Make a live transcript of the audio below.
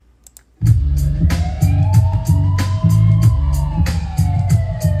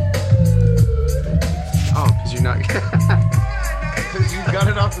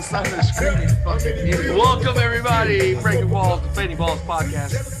sign of the screen, you fucking idiot. Welcome, everybody. Breaking Balls, Defending Balls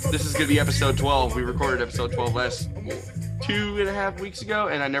podcast. This is going to be episode 12. We recorded episode 12 last 2.5 weeks ago,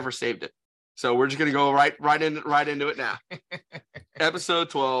 and I never saved it. So we're just going to go right into it now. Episode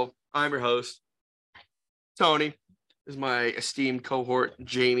 12. I'm your host, Tony. This is my esteemed cohort,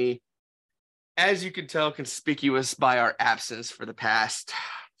 Jamie. As you can tell, conspicuous by our absence for the past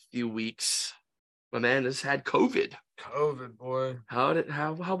few weeks, my man has had COVID. COVID, boy. How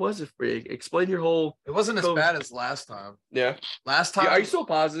was it for you? Explain your whole. It wasn't as COVID. bad as last time. Yeah. Last time. Are you still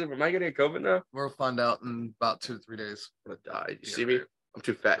positive? Am I getting COVID now? We'll find out in about 2 to 3 days. I'm gonna die. You see me? I'm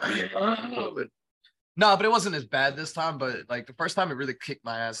too fat to get COVID. No, but it wasn't as bad this time. But like the first time, it really kicked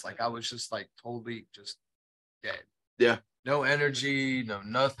my ass. Like I was just like totally just dead. Yeah. No energy, no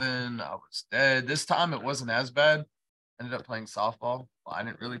nothing. I was dead. This time it wasn't as bad. Ended up playing softball. Well, I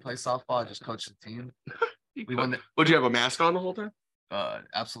didn't really play softball. I just coached the team. We won. Would you have a mask on the whole time?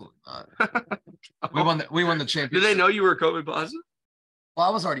 Absolutely not. We won the championship. Did they know you were COVID positive? Well, I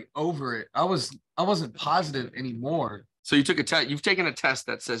was already over it. I wasn't positive anymore. So you took a test. You've taken a test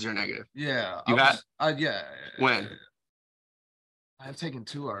that says you're negative. Yeah. Yeah. When? I've taken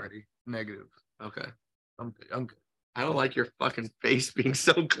 2 already. Negative. Okay. I'm good. I don't like your fucking face being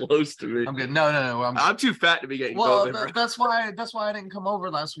so close to me. I'm good. No. I'm too fat to be getting COVID. Well, that's why I didn't come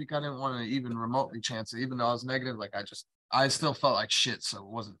over last week. I didn't want to even remotely chance it, even though I was negative. Like I still felt like shit, so it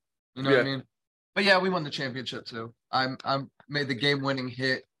wasn't. You know what I mean? But yeah, we won the championship too. I made the game-winning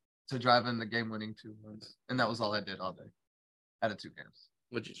hit to drive in the game-winning 2 runs, and that was all I did all day. Out of 2 games.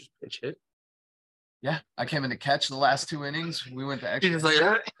 Would you just pitch hit? Yeah, I came in to catch the last 2 innings. We went to extra. Just like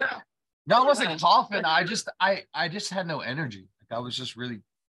that? No, I wasn't coughing. I just had no energy. Like I was just really.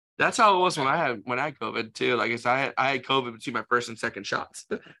 That's how it was when I had COVID too. Like I had COVID between my first and second shots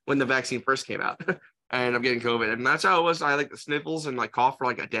when the vaccine first came out, and I'm getting COVID, and that's how it was. I like the sniffles and like cough for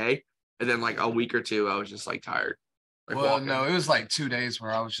like a day, and then like a week or 2, I was just like tired. Like, well, walking. No, it was like 2 days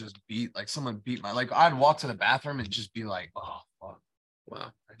where I was just beat. Like someone beat my. Like I'd walk to the bathroom and just be like, oh fuck,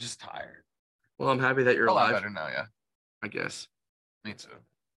 wow, I'm just tired. Well, I'm happy that you're a lot alive. better now, yeah. I guess. Me too.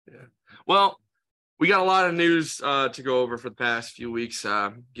 Yeah. Well, we got a lot of news to go over for the past few weeks.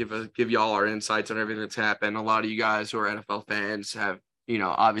 Give y'all our insights on everything that's happened. A lot of you guys who are NFL fans have,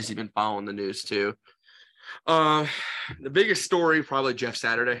 obviously been following the news too. The biggest story, probably Jeff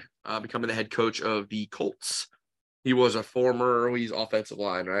Saturday, becoming the head coach of the Colts. He's offensive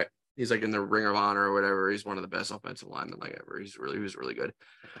line, right? He's like in the Ring of Honor or whatever. He's one of the best offensive linemen like ever. He was really good.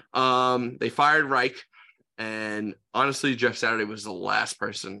 They fired Reich. And honestly, Jeff Saturday was the last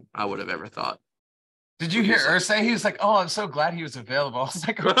person I would have ever thought. Did you hear Irsay? He was like, "Oh, I'm so glad he was available." I was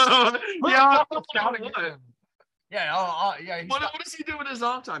like, "Yeah, yeah." What does he do with his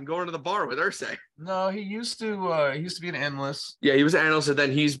off time? Going to the bar with Irsay? No, he used to be an analyst. Yeah, he was an analyst, and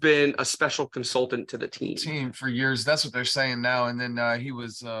then he's been a special consultant to the team for years. That's what they're saying now. And then he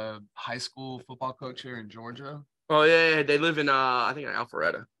was a high school football coach here in Georgia. Oh yeah, they live in I think in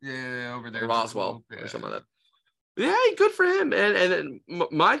Alpharetta. Yeah, over there, Roswell or something like that. Yeah, good for him. And then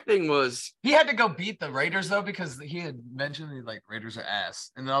my thing was he had to go beat the Raiders though because he had mentioned Raiders are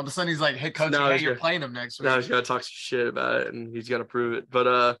ass, and then all of a sudden he's like, "Hey coach, you're playing them next week." Now he's gotta talk some shit about it, and he's gotta prove it.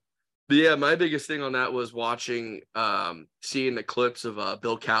 But yeah, my biggest thing on that was watching, seeing the clips of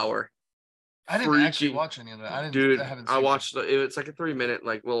Bill Cowher. I didn't actually watch any of that. I watched it's like a 3-minute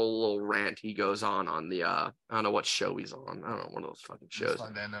little rant he goes on the I don't know what show he's on. I don't know, one of those fucking shows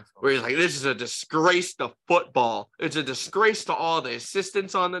where he's like, "This is a disgrace to football. It's a disgrace to all the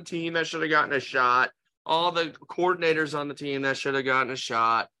assistants on the team that should have gotten a shot, all the coordinators on the team that should have gotten a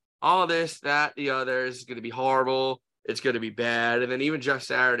shot, all this, that, the other is going to be horrible. It's going to be bad." And then even Jeff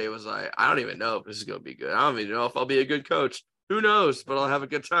Saturday was like, "I don't even know if this is going to be good. I don't even know if I'll be a good coach. Who knows? But I'll have a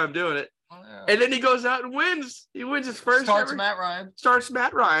good time doing it." Yeah. And then he goes out and wins. He wins his first. Starts Matt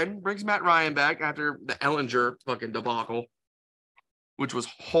Ryan. Brings Matt Ryan back after the Ellinger fucking debacle, which was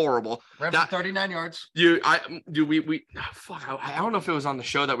horrible. Ran for 39 yards. We fuck. I don't know if it was on the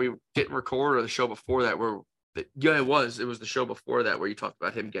show that we didn't record or the show before that it was the show before that where you talked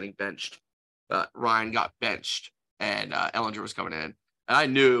about him getting benched. Ryan got benched and Ellinger was coming in, and I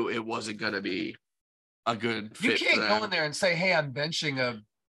knew it wasn't going to be a good fit. You can't go in there and say, "Hey, I'm benching a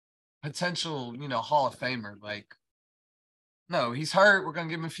potential, Hall of Famer." Like, no, he's hurt. We're gonna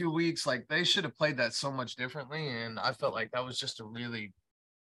give him a few weeks. Like, they should have played that so much differently, and I felt like that was just a really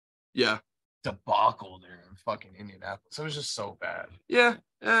debacle there in fucking Indianapolis. It was just so bad. Yeah,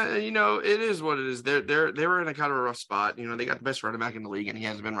 it is what it is. They were in a kind of a rough spot. They got the best running back in the league, and he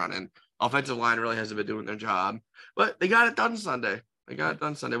hasn't been running. Offensive line really hasn't been doing their job, but they got it done Sunday.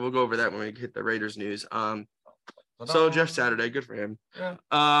 We'll go over that when we hit the Raiders news. So Jeff Saturday, good for him.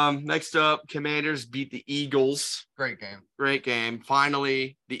 Yeah. Next up, Commanders beat the Eagles. Great game. Great game.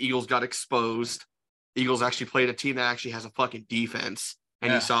 Finally, the Eagles got exposed. Eagles actually played a team that actually has a fucking defense.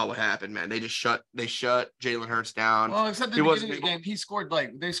 And you saw what happened, man. They shut Jalen Hurts down. Well, except the beginning of the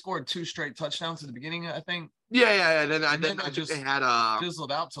game, they scored 2 straight touchdowns at the beginning, I think. Yeah. Then I think they had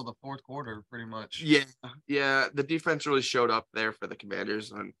fizzled out till the fourth quarter, pretty much. Yeah. The defense really showed up there for the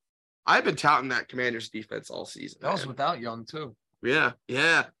Commanders, and I've been touting that Commanders defense all season. That was without Young too. Yeah.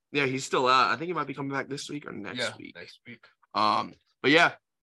 He's still out. I think he might be coming back this week or next week. Next week. But yeah,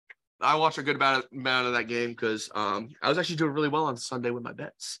 I watched a good amount of that game because I was actually doing really well on Sunday with my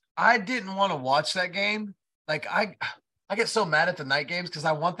bets. I didn't want to watch that game. Like I get so mad at the night games because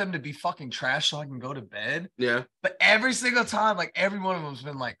I want them to be fucking trash so I can go to bed. Yeah. But every single time, like every one of them's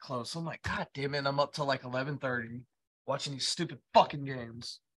been like close. So I'm like, God damn it! I'm up till like 11:30 watching these stupid fucking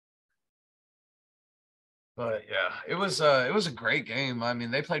games. But yeah, it was a great game. I mean,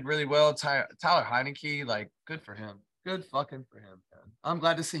 they played really well. Tyler Heineke, like, good for him. Good fucking for him, man. I'm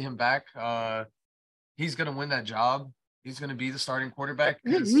glad to see him back. He's gonna win that job. He's gonna be the starting quarterback.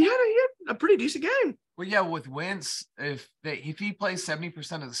 He had a pretty decent game. Well, yeah, with Wentz, if he plays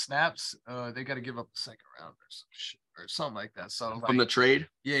 70% of the snaps, they got to give up the second round or some shit or something like that. So from the trade.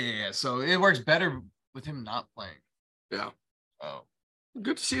 Yeah. So it works better with him not playing. Yeah. Oh.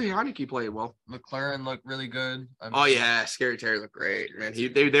 Good to see Heineke play well. McLaren looked really good. Scary Terry looked great, man.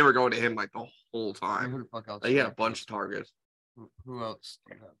 They were going to him like the whole time. Who the fuck else? He had a bunch of targets. Who else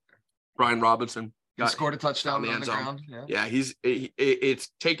do you have there? Brian Robinson. He scored a touchdown on the ground. Yeah,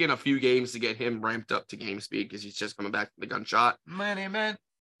 it's taken a few games to get him ramped up to game speed because he's just coming back from the gunshot. Man. You know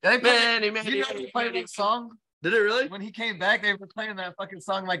they played that song? Did it really? When he came back, they were playing that fucking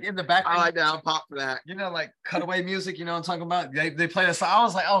song like in the background. I like that. I'll pop for that. You know, like cutaway music. You know what I'm talking about? They played a song. I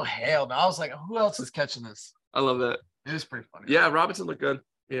was like, oh hell no! I was like, who else is catching this? I love that. It was pretty funny. Yeah, Robinson looked good.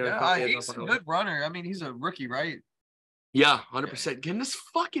 He's a good runner. I mean, he's a rookie, right? Yeah, 100%. Get in this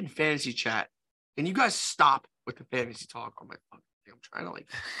fucking fantasy chat. Can you guys stop with the fantasy talk on my fucking thing?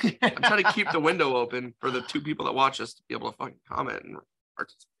 I'm trying to keep the window open for the 2 people that watch us to be able to fucking comment and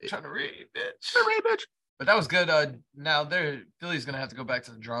participate. Trying to read, bitch. But that was good. Now Philly's gonna have to go back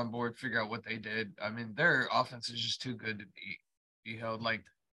to the drawing board, figure out what they did. I mean, their offense is just too good to be held. Like,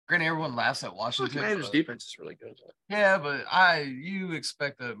 granted, everyone laughs at Washington. Commanders' defense is really good. Yeah, but you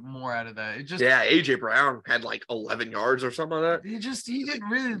expect more out of that. AJ Brown had like 11 yards or something like that. He didn't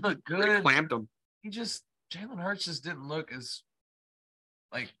really look good. They clamped him. Jalen Hurts just didn't look as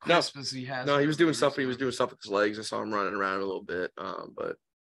like crisp as he has. No, he was doing stuff. He was doing stuff with his legs. I saw him running around a little bit. But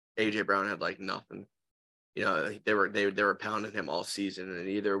AJ Brown had like nothing. You know, they were pounding him all season, and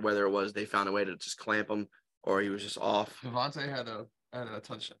either whether it was they found a way to just clamp him or he was just off. Devontae had a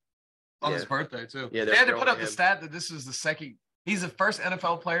touchdown on his birthday too. Yeah, they had to put up the stat that this was the second. He's the first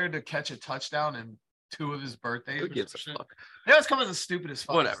NFL player to catch a touchdown in 2 of his birthdays. Who gives a fuck? Yeah, it's coming the stupidest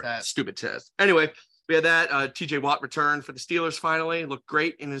fucking stat. Stupid test. Anyway, we had that. TJ Watt returned for the Steelers finally. Looked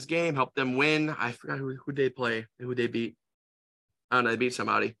great in his game. Helped them win. I forgot who they play. Who they beat. I don't know. They beat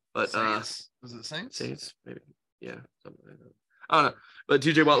somebody. But Saints. Was it Saints? Saints, maybe. Yeah. Something like that. I don't know. But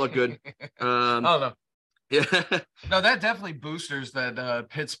TJ Watt looked good. I don't know. Yeah. No, that definitely boosters that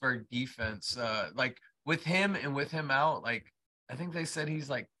Pittsburgh defense. Like with him out, like I think they said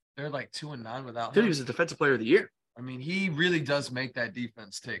they're like 2-9 without him. Dude, he was the defensive player of the year. I mean, he really does make that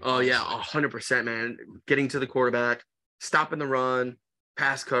defense tick. Oh, yeah, 100%, man. Getting to the quarterback, stopping the run,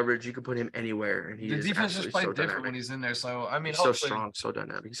 pass coverage, you can put him anywhere. And the defense just plays different when he's in there. So, I mean, he's so strong, so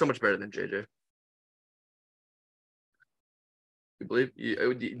dynamic. He's so much better than JJ.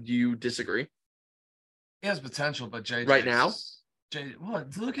 Do you disagree? He has potential, but JJ right now.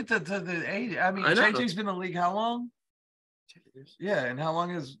 Look at the age. I mean, JJ's been in the league how long? 2 years. Yeah, and how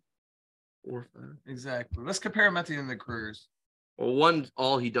long is 4 or 5? Exactly. Let's compare him at the end of the careers. Well,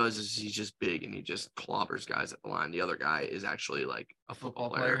 all he does is he's just big and he just clobbers guys at the line. The other guy is actually like a football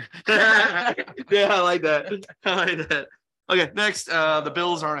player. Yeah, I like that. Okay, next, the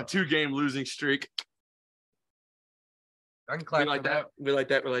Bills are on a 2-game losing streak. I can clap for that. We like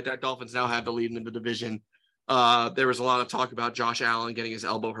that. Dolphins now have the lead in the division. There was a lot of talk about Josh Allen getting his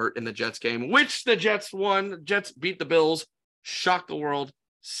elbow hurt in the Jets game, which the Jets won. Jets beat the Bills, shocked the world,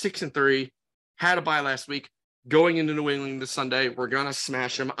 6-3. Had a bye last week. Going into New England this Sunday, we're gonna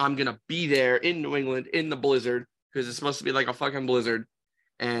smash them. I'm gonna be there in New England in the blizzard because it's supposed to be like a fucking blizzard,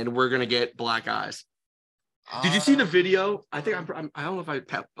 and we're gonna get black eyes. Did you see the video? I think I don't know if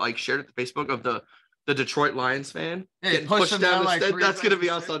I shared it to Facebook of the the Detroit Lions fan. Yeah, Getting pushed down like that's gonna be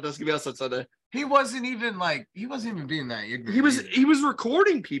on Sunday. That's gonna be on Sunday. He wasn't even being that ignorant. He was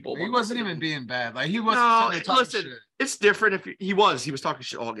recording people. He wasn't even being bad. Like he No, wasn't listen, shit. It's different if he was talking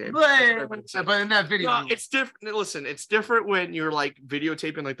shit all game. But in that video, no, it's different. Listen, it's different when you're like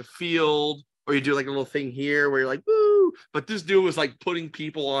videotaping like the field, or you do like a little thing here where you're like, woo. But this dude was like putting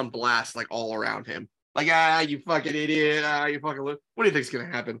people on blast like all around him. Like, you fucking idiot. You fucking what do you think's gonna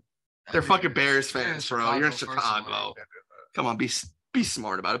happen? They're fucking Bears fans, bro. You're in Chicago. Come on, be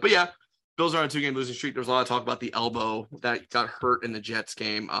smart about it. But yeah, Bills are on a 2-game losing streak. There was a lot of talk about the elbow that got hurt in the Jets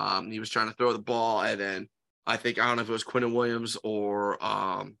game. He was trying to throw the ball, and then I don't know if it was Quinnen Williams or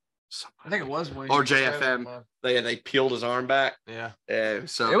I think it was Williams or JFM. They peeled his arm back. Yeah. And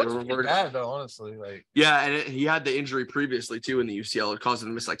so it was pretty bad though, honestly. Like and he had the injury previously too in the UCL. It caused him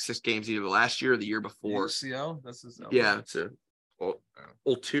to miss like 6 games either last year or the year before. UCL? That's his elbow. Yeah, it's a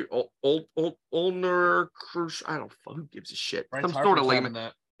ulnar cruciate. I don't who gives a shit. Some sort of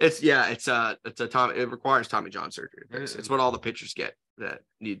ligament. It requires Tommy John surgery. It's what all the pitchers get they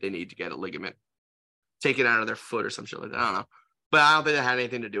need to get a ligament taken out of their foot or some shit like that. I don't know. But I don't think that had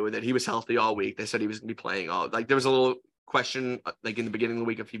anything to do with it. He was healthy all week. They said he was going to be playing there was a little question like in the beginning of the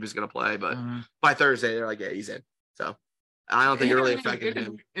week if he was going to play, but by Thursday they're like, yeah, he's in. So I don't think it really affected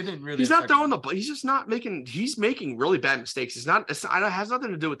him. It didn't really. He's not throwing the ball. He's just not making. He's making really bad mistakes. It has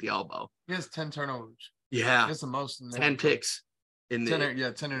nothing to do with the elbow. He has 10 turnovers. Yeah, that's the most. In 10 picks. 10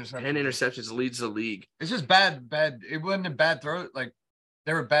 interceptions. 10 interceptions leads the league. It's just bad. It wasn't a bad throw. Like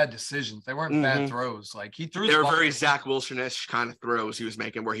they were bad decisions. They weren't bad throws. Like he threw. They were very Zach Wilson-ish kind of throws he was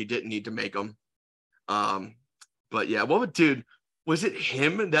making where he didn't need to make them. But yeah, was it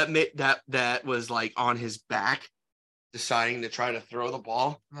him that was like on his back deciding to try to throw the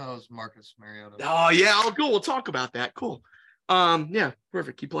ball? No, it was Marcus Mariota. Oh yeah, cool. We'll talk about that. Cool. Yeah,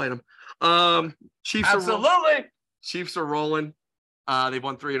 perfect. Keep playing them. Chiefs absolutely. Chiefs are rolling. They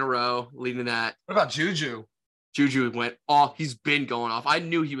won 3 in a row, leading that. What about Juju? Juju went off. He's been going off. I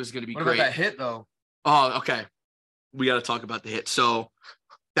knew he was going to be great. What about that hit though? Oh, okay. We got to talk about the hit. So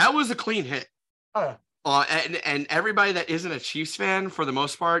that was a clean hit. And everybody that isn't a Chiefs fan, for the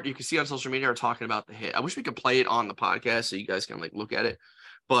most part, you can see on social media are talking about the hit. I wish we could play it on the podcast so you guys can like look at it.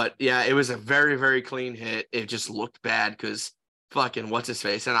 But yeah, it was a very, very clean hit. It just looked bad because fucking what's his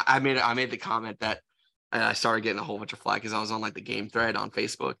face. And I made the comment that I started getting a whole bunch of flack because I was on like the game thread on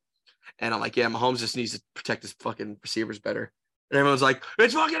Facebook. And I'm like, yeah, Mahomes just needs to protect his fucking receivers better. And everyone's like,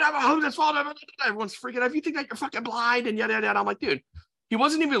 it's fucking Mahomes' fault. Everyone's freaking out. If you think that you're fucking blind and yada, yada, yada. I'm like, dude, he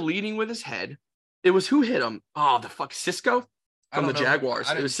wasn't even leading with his head. It was who hit him? Oh, the fuck, Cisco from the Jaguars.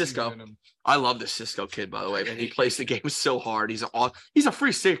 It was Cisco. I love this Cisco kid, by the way, man. He plays the game so hard. He's a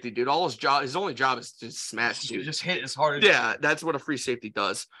free safety, dude. His only job is to smash dude. Just hit as hard as that's what a free safety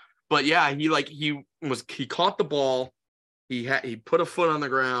does. But yeah, he caught the ball. He put a foot on the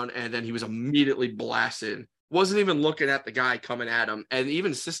ground and then he was immediately blasted. Wasn't even looking at the guy coming at him. And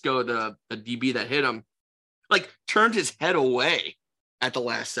even Cisco, the DB that hit him, like turned his head away at the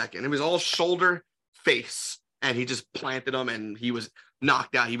last second. It was all shoulder, face, and he just planted him and he was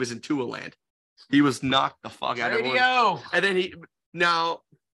knocked out. He was in Tua land. He was knocked the fuck out of him. And then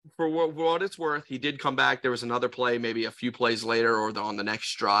for what it's worth, he did come back. There was another play, maybe a few plays later or on the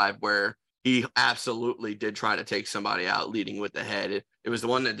next drive where he absolutely did try to take somebody out leading with the head. It was the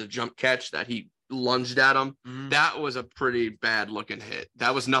one that the jump catch that he lunged at him. That was a pretty bad looking hit.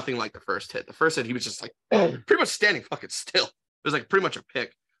 That was nothing like the first hit. The first hit, he was just like pretty much standing fucking still. It was like pretty much a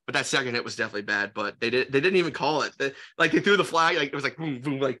pick. But that second hit was definitely bad. But they didn't even call it. They threw the flag. Like it was like boom,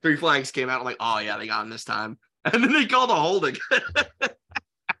 boom, like 3 flags came out. I'm like, oh yeah, they got him this time. And then they called a holding.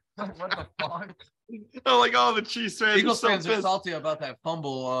 What the fuck? Oh, like all the Chiefs fans. Eagles fans are salty about that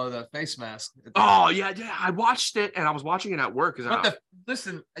fumble, that face mask. Oh yeah. I watched it and I was watching it at work because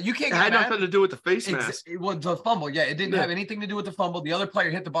listen, you can't. It had nothing to do with the face mask. It was the fumble. Yeah, it didn't have anything to do with the fumble. The other player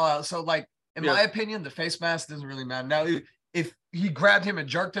hit the ball out. So, like in my opinion, the face mask doesn't really matter. Now, if he grabbed him and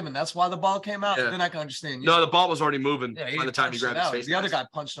jerked him, and that's why the ball came out, then I can understand. No, the ball was already moving by the time he grabbed his face mask. The other guy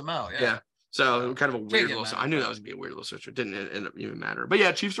punched him out. Yeah. So kind of a weird little. I knew that was gonna be a weird little switch. It didn't end up even matter. But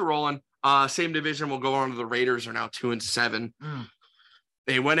yeah, Chiefs are rolling. Same division. We'll go on to the Raiders are now 2-7.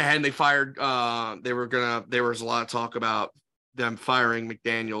 They went ahead and they fired. There was a lot of talk about them firing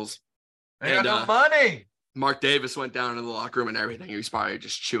McDaniels. They got no money. Mark Davis went down into the locker room and everything. He was probably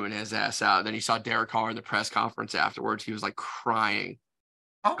just chewing his ass out. Then he saw Derek Carr in the press conference afterwards. He was like crying.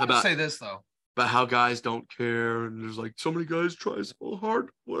 I want to say this though. About how guys don't care, and there's like so many guys try so hard.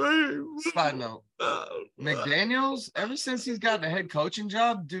 Side note: McDaniels, ever since he's gotten a head coaching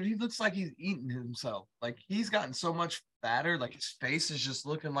job, dude, he looks like he's eating himself. Like he's gotten so much fatter. Like his face is just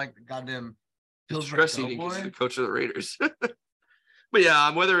looking like the goddamn Feels stress like eating because he's Doughboy. the coach of the Raiders. But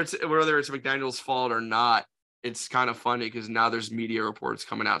yeah, whether it's McDaniel's fault or not, it's kind of funny because now there's media reports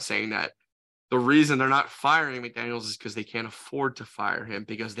coming out saying that the reason they're not firing McDaniel's is because they can't afford to fire him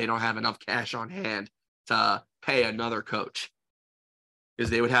because they don't have enough cash on hand to pay another coach. Because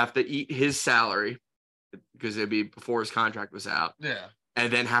they would have to eat his salary because it'd be before his contract was out. Yeah.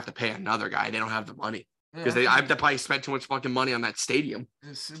 And then have to pay another guy. They don't have the money. Because Yeah, they probably spent too much fucking money on that stadium.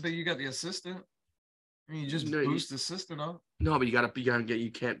 but you got the assistant. I mean, you just No, boost the assistant up. No, but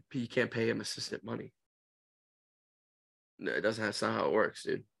you can't pay him assistant money. No, it doesn't. That's not how it works,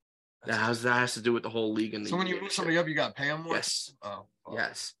 dude. That has to do with the whole league and the. So when you move somebody up, you got to pay them more. Yes. Oh. Well.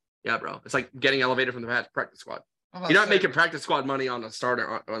 Yes. Yeah, bro. It's like getting elevated from the practice squad. You're not making practice squad money on the starting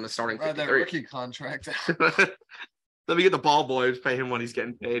that 53. rookie contract. Let me get the ball boy. Pay him when he's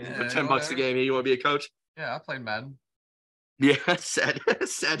getting paid. Yeah, For $10 a game. You want to be a coach? Yeah, I played Madden. Yeah, it's sad.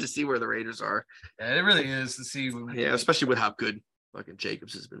 It's sad to see where the Raiders are. Yeah, it really is to see. Yeah, especially with how good fucking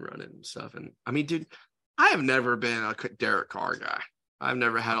Jacobs has been running and stuff. And I mean, dude, I have never been a Derek Carr guy. I've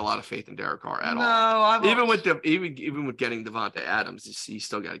never had a lot of faith in Derek Carr at all. Even with getting Devontae Adams, you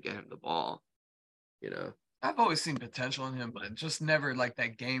still got to get him the ball. You know, I've always seen potential in him, but just never like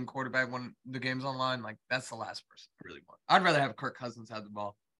that game quarterback when the game's online. Like that's the last person I really want. I'd rather have Kirk Cousins have the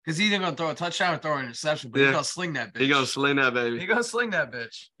ball because he's either gonna throw a touchdown or throw an interception, but he's gonna sling that bitch. He's gonna sling that baby. He's gonna sling that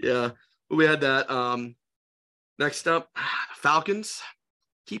bitch. Yeah, we had that. Next up, Falcons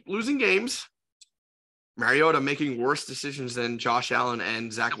keep losing games. Mariota making worse decisions than Josh Allen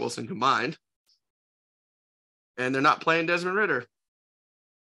and Zach Wilson combined. And they're not playing Desmond Ridder.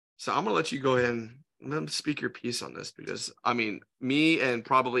 So I'm going to let you go ahead and speak your piece on this because, I mean, me and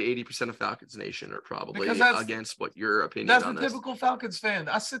probably 80% of Falcons Nation are probably against what your opinion on this. That's the typical Falcons fan.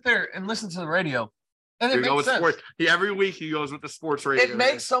 I sit there and listen to the radio. And it makes sense. Sports. Every week he goes with the sports radio. It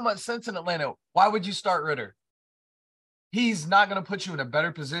makes so much sense in Atlanta. Why would you start Ridder? He's not going to put you in a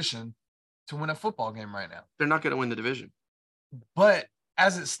better position to win a football game right now. They're not going to win the division. But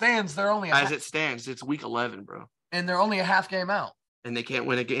as it stands, it's week 11, bro. And they're only a half game out. And they can't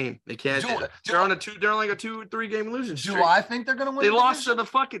win a game. They can't. They're on like a 2-3 game losing streak. Do I think they're going to win? They lost to the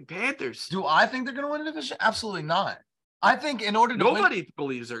fucking Panthers. Do I think they're going to win the division? Absolutely not. I think in order to nobody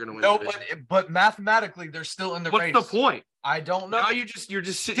believes they're going to win. No, but mathematically they're still in the race. What's the point? I don't know. Now you're just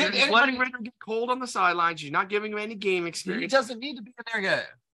letting Ridder get cold on the sidelines. You're not giving him any game experience. He doesn't need to be in there yet.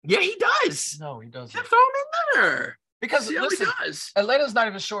 Yeah, he does. No, he doesn't. Yeah, throw him in there. Because he does. Atlanta's not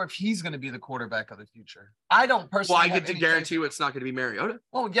even sure if he's going to be the quarterback of the future. I don't personally. Well, I get to guarantee you it's not going to be Mariota.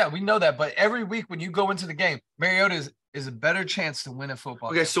 Well, yeah, we know that, but every week when you go into the game, Mariota is a better chance to win a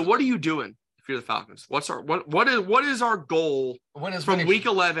football game. Okay, so what are you doing if you're the Falcons? What is our goal from week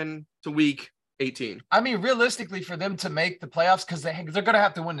 11 to week 18? I mean, realistically, for them to make the playoffs, because they're going to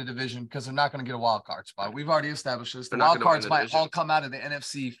have to win the division because they're not going to get a wild card spot. We've already established this. The wild cards might all come out of the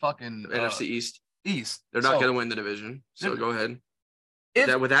NFC NFC East. They're not going to win the division. So go ahead.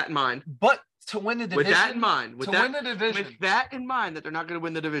 With that in mind. But to win the division. With that in mind. Win the division. With that in mind that they're not going to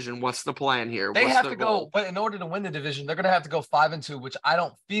win the division, what's the plan here? They have to go. But in order to win the division, they're going to have to go 5-2, which I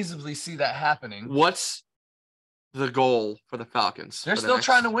don't feasibly see that happening. What's the goal for the Falcons? They're still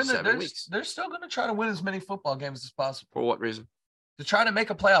trying to win it. They're still going to try to win as many football games as possible. For what reason? To try to make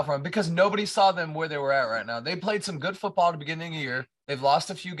a playoff run because nobody saw them where they were at right now. They played some good football at the beginning of the year. They've lost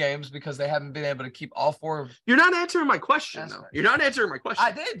a few games because they haven't been able to keep all four. You're not answering my question, though. You're not answering my question.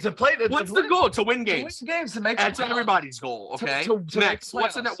 I did to play. What's the goal? To win games. To win games to make. That's everybody's goal. Okay. To next,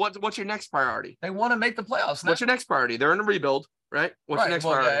 what's your next priority? They want to make the playoffs. What's your next priority? They're in a rebuild, right? What's your next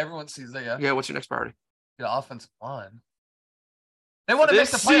priority? Yeah, everyone sees that. Yeah. Yeah. What's your next priority? The offensive line. They want to make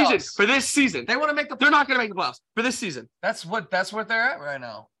the playoffs. For this season. They want to make the playoffs. They're not going to make the playoffs for this season. That's what they're at right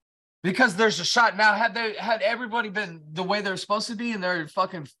now. Because there's a shot now. Had everybody been the way they're supposed to be and they're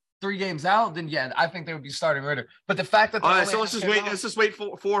fucking 3 games out, then yeah, I think they would be starting Ridder. But the fact that let's just wait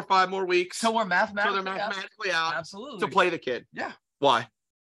for 4 or 5 more weeks. So we're mathematically out. Absolutely. To play the kid. Yeah. Why?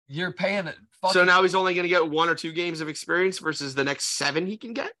 You're paying it. So now he's only going to get 1 or 2 games of experience versus the next 7 he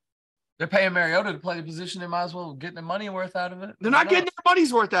can get? They're paying Mariota to play the position. They might as well get their money worth out of it. They're not getting their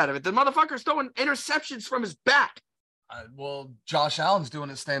money's worth out of it. The motherfucker's throwing interceptions from his back. Well, Josh Allen's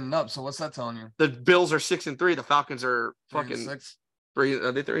doing it standing up. So what's that telling you? The Bills are 6-3. The Falcons are fucking 6. 3.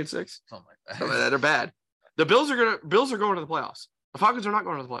 Are they 3-6? Something like that. They're bad. The Bills are going to the playoffs. The Falcons are not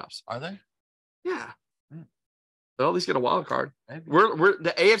going to the playoffs. Are they? Yeah. They'll at least get a wild card. Maybe. We're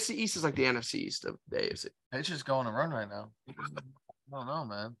the AFC East is like the NFC East of the AFC. They just go on a run right now. I don't know,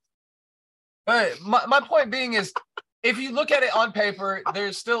 man. But my point being is If you look at it on paper,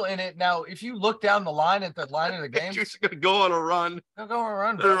 they're still in it. Now, if you look down the line at the line of the game, You're just gonna go on a run. they'll go on a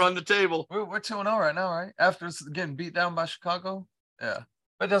run. They're run the table. We're 2-0 right now, right? After getting beat down by Chicago. Yeah.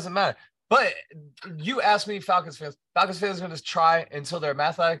 But it doesn't matter. But you asked me, Falcons fans are going to try until they're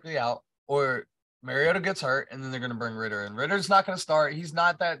mathematically out, or Mariota gets hurt, and then they're going to bring Ritter in. Ritter's not going to start. He's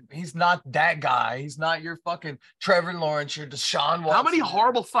not that guy. He's not your fucking Trevor Lawrence, your Deshaun Watson. How many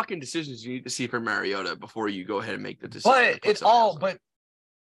horrible fucking decisions do you need to see from Mariota before you go ahead and make the decision? But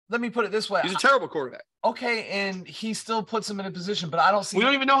let me put it this way. He's a terrible quarterback. Okay, and he still puts him in a position, but I don't see. We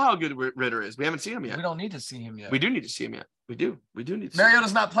don't even know how good Ritter is. We haven't seen him yet. We don't need to see him yet. We do need to see him yet. We do need to.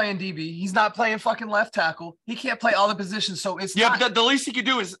 Mariota's not playing DB. He's not playing fucking left tackle. He can't play all the positions. So it's but the least he could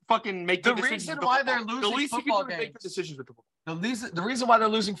do is fucking make the reason why they're losing football games. Make the decisions with the ball. The reason why they're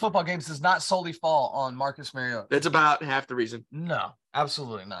losing football games does not solely fall on Marcus Mariota. That's about half the reason. No,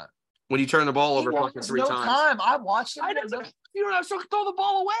 absolutely not. When you turn the ball over fucking three times. I watched him. You don't have to throw the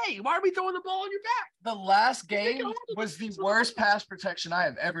ball away. Why are we throwing the ball on your back? The last game was the worst pass protection I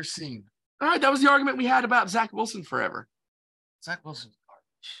have ever seen. All right, that was the argument we had about Zach Wilson forever. Zach Wilson's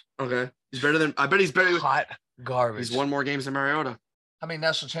garbage. Okay, he's better than. I bet he's better. Hot garbage. He's won more games than Mariota. How many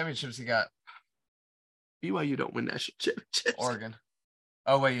national championships he got? BYU don't win national championships. Oregon.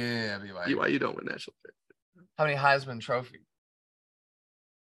 Oh wait, yeah, BYU. BYU don't win national championships. How many Heisman trophies?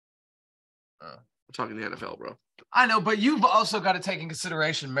 I'm talking the NFL, bro. I know, but you've also got to take in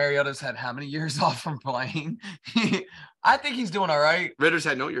consideration Mariota's had how many years off from playing? I think he's doing all right. Ritter's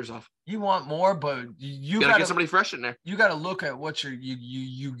had no years off. You want more, but you gotta get somebody fresh in there. You got to look at what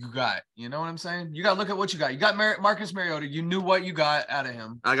you got. You know what I'm saying? You got to look at what you got. You got Marcus Mariota. You knew what you got out of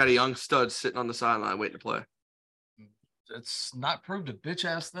him. I got a young stud sitting on the sideline waiting to play. It's not proved a bitch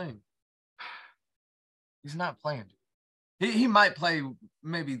ass thing. He's not playing. He might play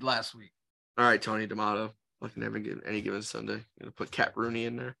maybe last week. All right, Tony D'Amato. Looking every any given Sunday. Gonna put Cat Rooney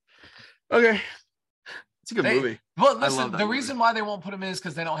in there. Okay. It's a good movie. Well, listen, the reason why they won't put him in is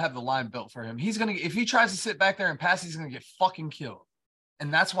because they don't have the line built for him. If he tries to sit back there and pass, he's gonna get fucking killed.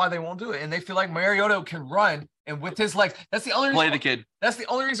 And that's why they won't do it. And they feel like Mariota can run, and with his legs, that's the only reason. Play the kid. That's the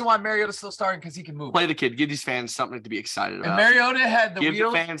only reason why Mariota's still starting, because he can move. Play the kid. Give these fans something to be excited about. And Mariota had the Give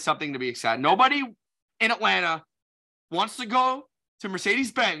the fans something to be excited. Nobody in Atlanta wants to go to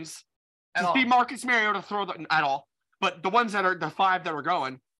Mercedes-Benz to see Marcus Mariota throw at all. But the ones that are the 5 that are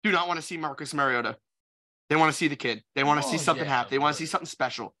going do not want to see Marcus Mariota. They want to see the kid. They want to see something happen. They want to see something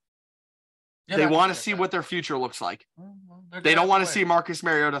special. They want to see what their future looks like. They don't want to see Marcus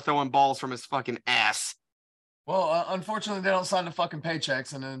Mariota throwing balls from his fucking ass. Well, unfortunately, they don't sign the fucking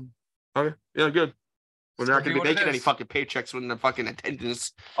paychecks, and then. Okay. Yeah, good. Well, they're not going to be making any fucking paychecks when the fucking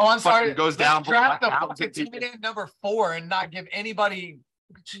attendance. Oh, I'm sorry. Goes down. Draft the fucking team in number 4 and not give anybody.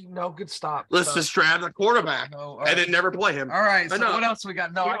 No, good stop. Let's just draft the quarterback and then never play him. All right. So what else we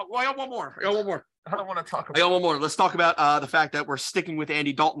got? No, I got one more. I don't want to talk about. I got one more. Let's talk about the fact that we're sticking with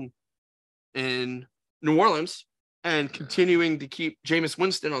Andy Dalton in New Orleans and continuing to keep Jameis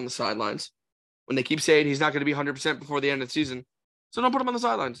Winston on the sidelines when they keep saying he's not going to be 100% before the end of the season. So don't put him on the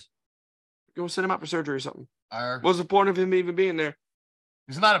sidelines. Go send him out for surgery or something. What's the point of him even being there?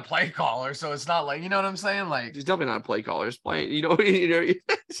 He's not a play caller, so it's not like, you know what I'm saying? Like, he's definitely not a play caller. He's playing,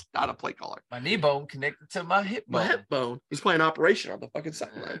 he's not a play caller. My knee bone connected to my hip bone. My hip bone. He's playing operation on the fucking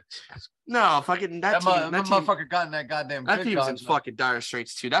sideline. No, fucking that motherfucker got in that goddamn. That team's in fucking dire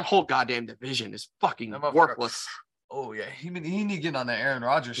straits too. That whole goddamn division is fucking worthless. Oh yeah, he need to get on the Aaron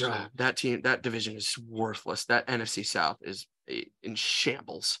Rodgers show. That division is worthless. That NFC South is in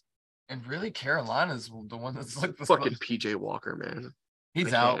shambles. And really, Carolina's the one that's like the fucking PJ Walker, man.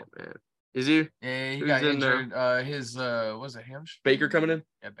 He's out, man. Is he? Yeah, he got injured. His was it hamstring? Baker coming in?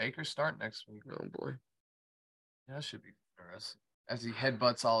 Yeah, Baker's starting next week. Oh boy. Yeah, that should be interesting. As he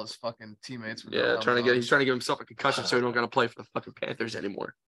headbutts all his fucking teammates. Yeah, he's trying to give himself a concussion so he don't gotta play for the fucking Panthers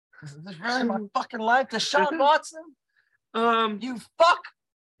anymore. Is this really my fucking life? Deshaun Watson? You fuck.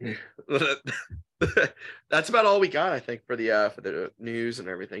 That's about all we got, I think, for the news and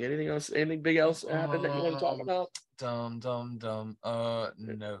everything. Anything else? Anything big else happened that you want to talk about? No.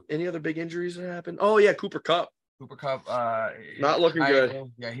 Any other big injuries that happened? Oh yeah, Cooper Kupp. Not looking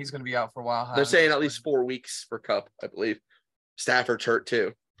good. Yeah, he's going to be out for a while. They're saying at least 4 weeks for Kupp, I believe. Stafford's hurt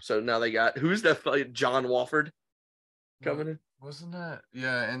too. So now they got John Wolford coming in. Wasn't that?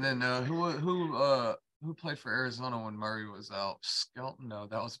 Yeah, and then who played for Arizona when Murray was out? Skelton? No,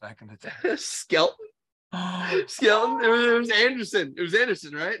 that was back in the day. Skelton? Skelton? It was Anderson. It was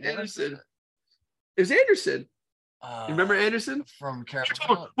Anderson, right? Anderson. It was Anderson. You remember Anderson? From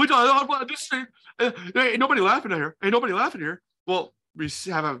Carolina. We talking about this thing. Ain't nobody laughing here. Ain't nobody laughing here. Well, we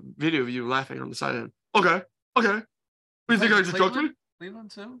have a video of you laughing on the side of him. Okay. You think I should talk to me?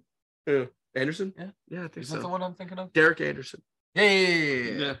 Cleveland too? Yeah. Anderson? Yeah. Yeah, I think Is so. that the one I'm thinking of? Derek Anderson.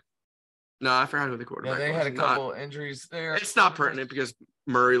 Yeah. No, I forgot who the quarterback was. Yeah, they had a couple injuries there. It's not pertinent because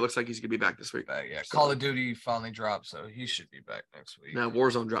Murray looks like he's going to be back this week. Yeah, Call of Duty finally dropped, so he should be back next week. Now,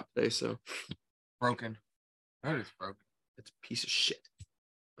 Warzone dropped today, so. Broken. I heard it's broken. It's a piece of shit.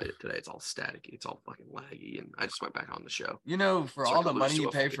 Today it's all staticky, it's all fucking laggy, and I just went back on the show. You know, for all the money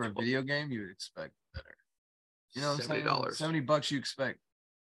you pay for a video game, you would expect better. You know what I'm saying? $70 you expect.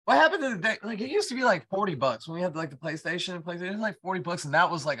 What happened to the day? Like, it used to be like $40 when we had like the PlayStation. It was like $40, and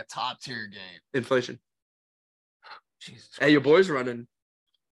that was like a top tier game. Inflation. Jesus. Hey, your boy's running.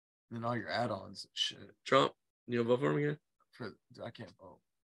 And all your add-ons and shit. Trump, you vote for him again? I can't vote.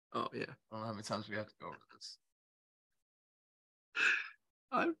 Oh yeah. I don't know how many times we have to go over this.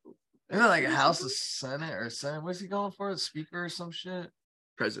 Isn't it like a House of Senate or Senate? What's he going for? A speaker or some shit?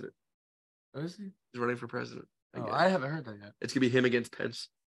 President. What is he? He's running for president. I haven't heard that yet. It's gonna be him against Pence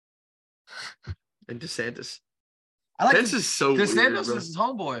and DeSantis. Pence is so DeSantis weird. DeSantis is his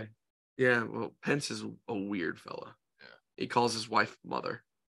homeboy. Yeah, well, Pence is a weird fella. Yeah. He calls his wife mother.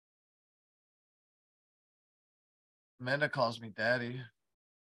 Amanda calls me daddy.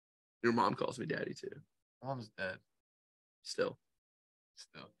 Your mom calls me daddy too. Mom's dead. Still,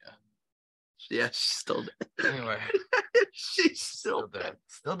 yeah. Yeah, she's still dead. Anyway. She's still dead.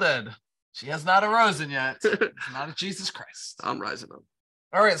 Still dead. She has not arisen yet. It's not a Jesus Christ. I'm rising up.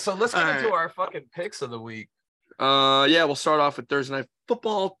 All right, so let's get into our fucking picks of the week. Yeah, we'll start off with Thursday Night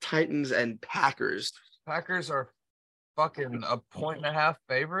Football, Titans and Packers. Packers are fucking a 1.5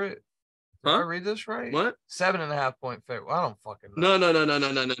 favorite. Did I read this right? What? 7.5 point favorite. Well, I don't fucking know. No.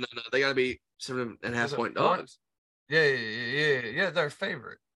 They gotta be 7.5 point dogs. Yeah. They're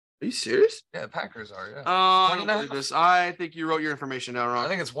favorite. Are you serious? Yeah, Packers are. Yeah. I don't believe this. I think you wrote your information down wrong. I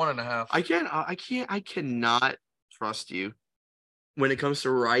think it's 1.5. I cannot trust you when it comes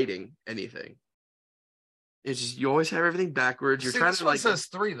to writing anything. It's just you always have everything backwards. You're trying to like. It says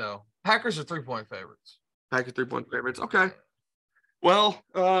 3 though. Packers are 3-point favorites. Packers 3-point favorites. Okay. Well,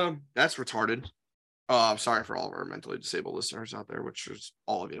 that's retarded. I'm sorry for all of our mentally disabled listeners out there, which is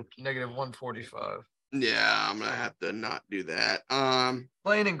all of you. Negative 145. Yeah, I'm gonna have to not do that.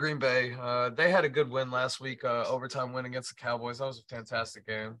 Playing in Green Bay, they had a good win last week. Overtime win against the Cowboys. That was a fantastic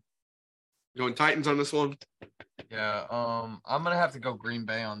game. Going Titans on this one. Yeah. I'm gonna have to go Green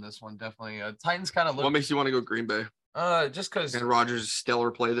Bay on this one. Definitely. Titans kind of look. What makes you want to go Green Bay? Just because. And Rodgers'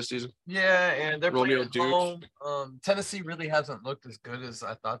 stellar play this season. Yeah, and they're Romeo playing at home. Tennessee really hasn't looked as good as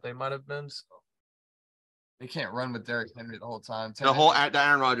I thought they might have been. So. They can't run with Derrick Henry the whole time. The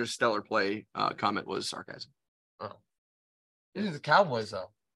Aaron Rodgers stellar play comment was sarcasm. Oh. This is the Cowboys,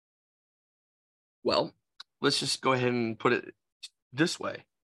 though. Well, let's just go ahead and put it this way.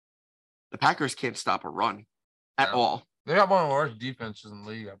 The Packers can't stop a run at all. They got one of the worst defenses in the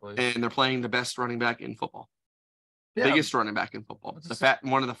league, I believe. And they're playing the best running back in football. Yeah. Biggest running back in football.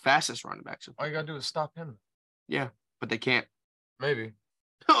 One of the fastest running backs in football. All you got to do is stop him. Yeah, but they can't. Maybe.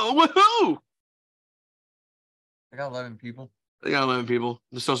 Oh, woohoo! They got 11 people. They got 11 people.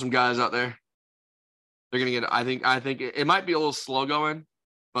 There's still some guys out there. They're gonna get. I think it might be a little slow going,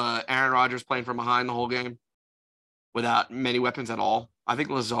 but Aaron Rodgers playing from behind the whole game, without many weapons at all. I think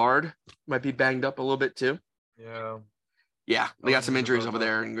Lazard might be banged up a little bit too. Yeah. Yeah, they got some injuries over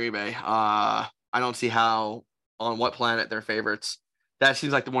there in Green Bay. I don't see how on what planet they're favorites. That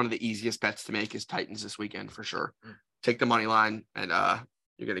seems like one of the easiest bets to make is Titans this weekend for sure. Take the money line and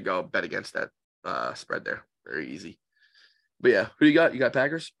you're gonna go bet against that spread there. Very easy. But yeah, who you got? You got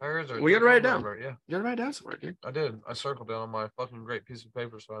Packers? Packers We gotta write it down. Yeah. You gotta write it down somewhere, dude. I did. I circled it on my fucking great piece of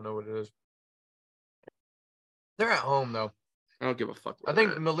paper so I know what it is. They're at home though. I don't give a fuck. I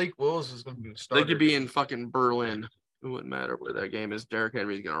think Malik Willis is gonna be the starter. They could be in fucking Berlin. It wouldn't matter where that game is. Derrick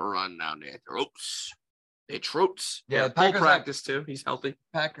Henry's gonna run down their throats. Their throats. Yeah, full practice too. He's healthy.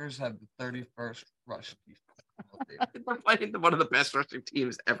 Packers have the 31st rush defense. They're playing one of the best rushing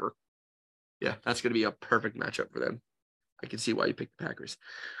teams ever. Yeah, that's gonna be a perfect matchup for them. I can see why you picked the Packers.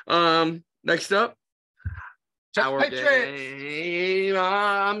 Next up, our game.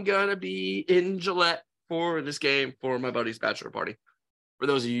 I'm gonna be in Gillette for this game for my buddy's bachelor party. For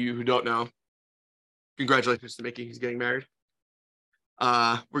those of you who don't know, congratulations to Mickey. He's getting married.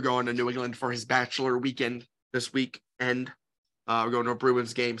 We're going to New England for his bachelor weekend this weekend. We're going to a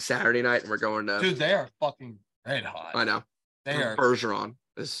Bruins game Saturday night, and we're going to. Dude, they are fucking red hot. I know. They are Bergeron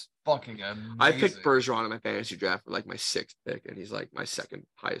is fucking amazing. I picked Bergeron in my fantasy draft for like my 6th pick, and he's like my 2nd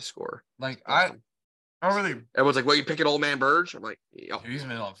highest scorer. Like awesome. I don't really. Everyone's like, "Well, you picking old man Burge?" I'm like, "Yo, he's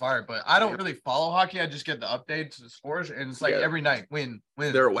been on fire." But I don't really follow hockey. I just get the updates, the scores, and it's like every night win.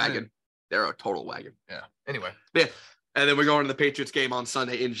 They're a wagon. They're a total wagon. Yeah. Anyway. Yeah. And then we're going to the Patriots game on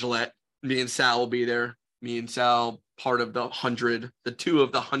Sunday in Gillette. Me and Sal will be there. Me and Sal, part of the 100, the 2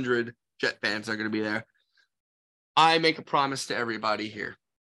 of the 100 Jet fans are going to be there. I make a promise to everybody here.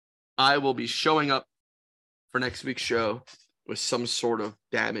 I will be showing up for next week's show with some sort of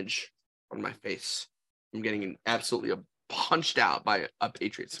damage on my face. I'm getting absolutely punched out by a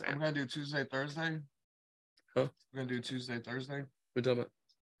Patriots fan. I'm going to do Tuesday, Thursday. Huh? We're going to do Tuesday, Thursday. What talking about?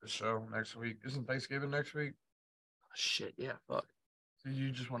 The show next week. Isn't Thanksgiving next week? Shit, yeah, fuck. So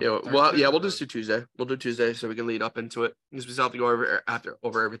you just want we'll just do Tuesday. We'll do Tuesday so we can lead up into it. Because we still have to go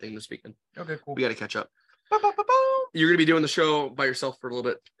over everything this weekend. Okay, cool. We got to catch up. You're gonna be doing the show by yourself for a little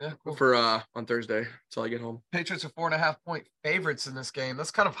bit. Yeah, cool. For on Thursday until I get home. Patriots are 4.5-point favorites in this game.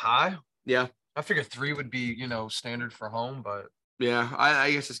 That's kind of high. Yeah. I figured 3 would be, standard for home, but yeah,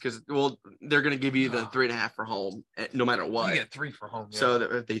 I guess it's because they're gonna give you the 3.5 for home no matter what. You get 3 for home. Yeah. So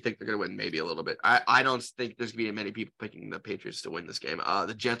that they think they're gonna win maybe a little bit. I don't think there's gonna be many people picking the Patriots to win this game.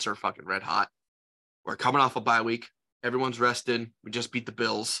 The Jets are fucking red hot. We're coming off a bye week. Everyone's rested. We just beat the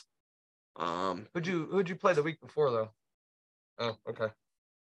Bills. Who'd you play the week before though? Oh, okay.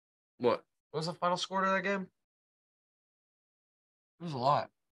 What was the final score to that game? It was a lot.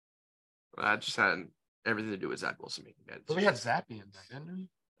 I just had everything to do with Zach Wilson making bad decisions. But we had Zappy in there, didn't we?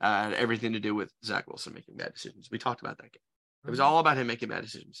 Everything to do with Zach Wilson making bad decisions. We talked about that game. It was all about him making bad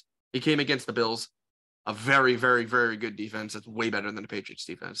decisions. He came against the Bills, a very, very, very good defense. That's way better than the Patriots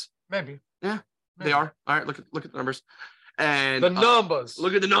defense. Maybe. Yeah, they are. All right, look at the numbers. And the numbers.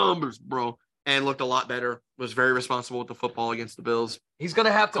 Look at the numbers, bro. And looked a lot better. Was very responsible with the football against the Bills. He's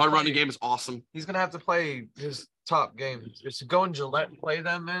gonna have to. Our running game is awesome. He's gonna have to play his top game. Just go in Gillette and play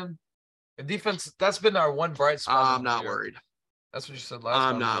them, man. The defense. That's been our one bright spot. I'm not worried. That's what you said last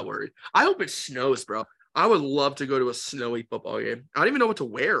time. I'm not worried. I hope it snows, bro. I would love to go to a snowy football game. I don't even know what to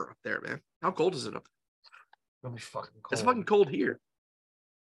wear up there, man. How cold is it up there? It's gonna be fucking cold. It's fucking cold here.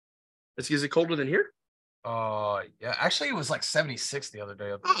 Is it colder than here? Yeah. Actually, it was like 76 the other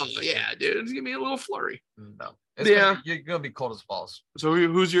day. Oh, yeah, dude. It's gonna be a little flurry. No. You're gonna be cold as balls. So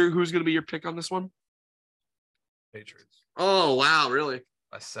who's gonna be your pick on this one? Patriots. Oh wow, really?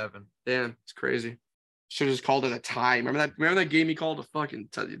 By 7. Damn, it's crazy. Should have just called it a tie. Remember that game he called a fucking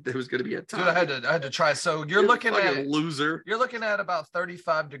it was gonna be a tie. Dude, I had to try. So you're looking at a loser. You're looking at about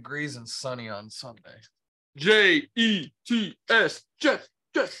 35 degrees and sunny on Sunday. Jets,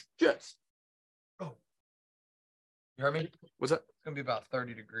 Jets. Oh. You heard me? What's that? It's gonna be about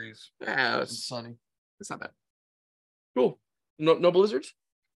 30 degrees. Yeah, it's sunny. It's not bad. Cool. No blizzards?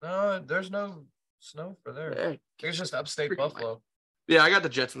 No, there's no snow for there. Hey, it's just upstate Buffalo. Yeah, I got the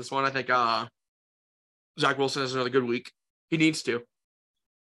Jets in this one. I think Zach Wilson has another good week. He needs to.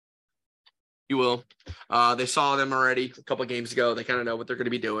 He will. They saw them already a couple of games ago. They kind of know what they're going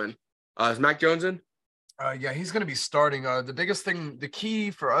to be doing. Is Mac Jones in? Yeah, he's going to be starting. The biggest thing, the key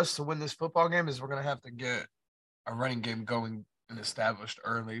for us to win this football game is we're going to have to get a running game going and established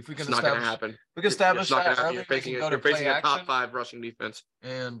early. If we can, it's not going to happen. We can establish that early. You're facing a top 5 rushing defense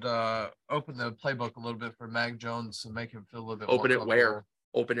and open the playbook a little bit for Mac Jones and make him feel a little bit. Open it where?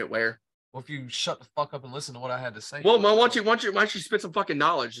 Open it where? Well, if you shut the fuck up and listen to what I had to say. Well, why don't you spit some fucking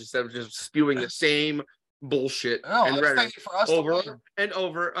knowledge instead of just spewing the same bullshit and rhetoric over and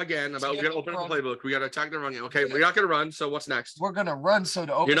over again about we're gonna open up the playbook. We gotta attack the run game. Okay, we're not gonna run. So what's next? We're gonna run. So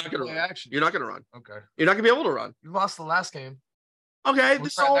to open play action. You're not gonna run. Okay. You're not gonna be able to run. You lost the last game. Okay,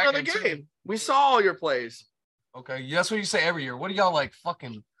 this is all another game. We saw all your plays. Okay, that's what you say every year. What are y'all like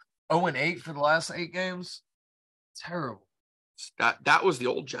fucking 0-8 for the last 8 games? Terrible. That was the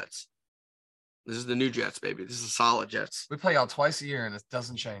old Jets. This is the new Jets, baby. This is solid Jets. We play y'all twice a year, and it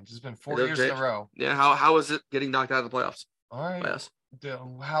doesn't change. It's been 4 years in a row. Yeah, how is it getting knocked out of the playoffs? All right.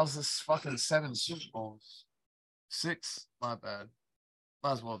 How's this fucking 7 Super Bowls? 6? My bad.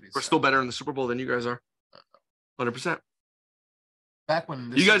 Might as well be. We're still better in the Super Bowl than you guys are. 100%. Back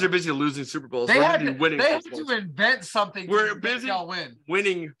when you guys are busy losing Super Bowls. They had to invent something. We're busy y'all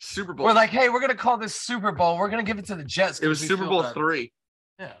winning Super Bowls. We're like, hey, we're gonna call this Super Bowl. We're gonna give it to the Jets. It was Super Bowl 3.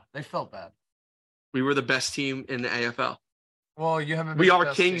 Yeah, they felt bad. We were the best team in the AFL. Well, you haven't. We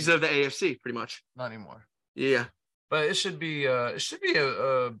are kings of the AFC, pretty much. Not anymore. Yeah, but it should be. It should be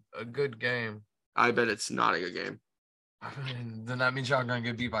a good game. I bet it's not a good game. Then that means y'all gonna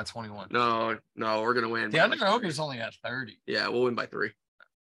get beat by 21. No, we're gonna win. The under is only at 30. Yeah, we'll win by 3.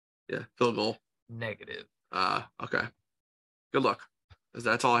 Yeah, field goal. Negative. Okay. Good luck.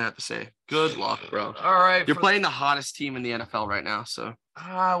 That's all I have to say. Good luck, bro. All right. You're playing the hottest team in the NFL right now, so.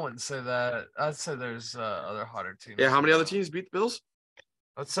 I wouldn't say that. I'd say there's other hotter teams. Yeah, how many other teams beat the Bills?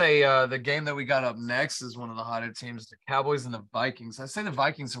 Let's say the game that we got up next is one of the hotter teams, the Cowboys and the Vikings. I'd say the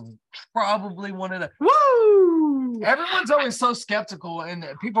Vikings are probably one of the. Woo! Everyone's always so skeptical, and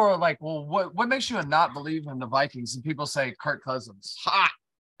people are like, "Well, what makes you not believe in the Vikings?" And people say Kirk Cousins. Hot.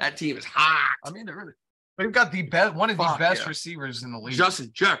 That team is hot. I mean, they're really. They've got the best, one of the best receivers in the league.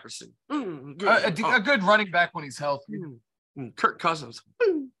 Justin Jefferson, a good running back when he's healthy. Kirk Cousins.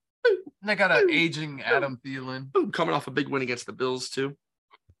 And they got an aging Adam Thielen coming off a big win against the Bills too.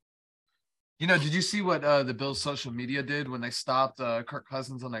 You know, did you see what the Bills' social media did when they stopped Kirk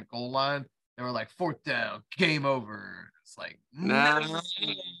Cousins on that goal line? They were like, 4th down, game over. It's like, nah.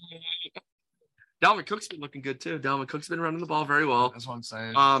 Dalvin Cook's been looking good too. Dalvin Cook's been running the ball very well. That's what I'm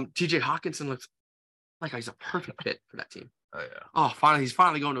saying. TJ Hawkinson looks like he's a perfect fit for that team. Oh yeah. Oh, he's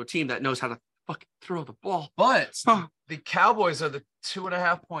finally going to a team that knows how to fucking throw the ball. But the Cowboys are the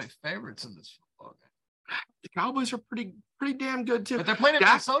 2.5-point favorites in this football game. The Cowboys are pretty damn good too. But they're playing in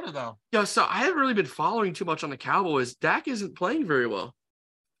Minnesota though. Yeah, so I haven't really been following too much on the Cowboys. Dak isn't playing very well.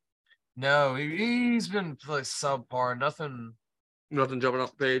 No, he's been like subpar. Nothing jumping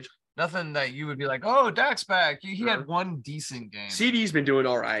off the page. Nothing that you would be like, oh, Dak's back. He had one decent game. CD's been doing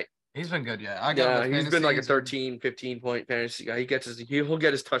all right. He's been good, yeah. He's been like a 13, 15-point fantasy guy. He'll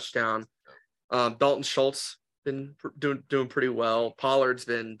get his touchdown. Dalton Schultz been doing pretty well. Pollard's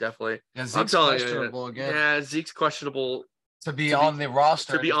been definitely. Yeah, Zeke's questionable again. Yeah, Zeke's questionable to be on the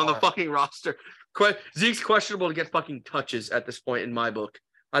roster. To be on the fucking roster. Zeke's questionable to get fucking touches at this point in my book.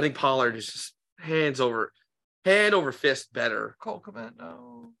 I think Pollard is just hand over fist better. Cole Kmet,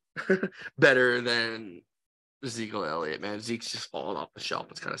 no. Better than Ezekiel Elliott, man. Zeke's just falling off the shelf.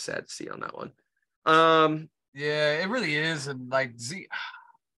 It's kind of sad to see on that one. Yeah, it really is. And like Zeke,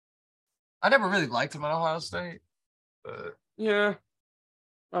 I never really liked him at Ohio State. But yeah,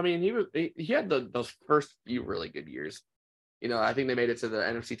 I mean, he had those first few really good years. You know, I think they made it to the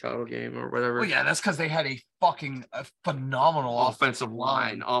NFC title game or whatever. Well, yeah, that's because they had a phenomenal offensive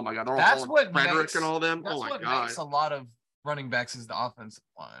line. Oh my god, that's what Frederick and all them. That's oh my what god, makes a lot of running backs is the offensive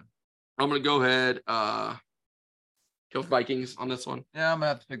line. I'm gonna go ahead, go Vikings on this one. Yeah, I'm gonna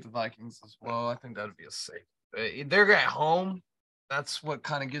have to pick the Vikings as well. I think that would be a safe. They're at home. That's what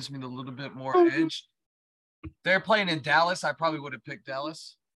kind of gives me a little bit more edge. They're playing in Dallas. I probably would have picked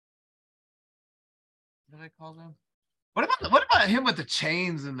Dallas. What do they call them? What about him with the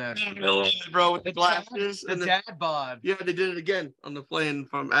chains and that? Bro, with the glasses and the dad bod. Yeah, they did it again on the playing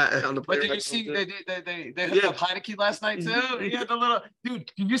from on the. But did you see they hooked up Heineke last night too? He had the little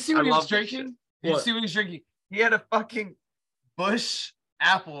dude. Did you see what he was drinking? Did you see what he was drinking? He had a fucking Bush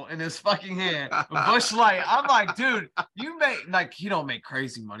apple in his fucking hand. A Bush Light. I'm like, dude, you make like he don't make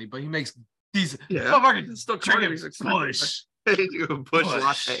crazy money, but he makes these motherfuckers still drinking Bush. Bush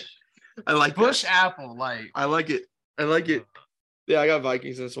latte. I like Bush apple. Like I like it. Yeah, I got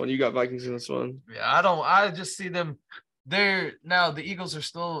Vikings in this one. You got Vikings in this one. Yeah, I just see them. They're now the Eagles are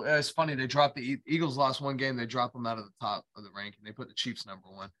still. It's funny they dropped the Eagles lost one game. They dropped them out of the top of the ranking. They put the Chiefs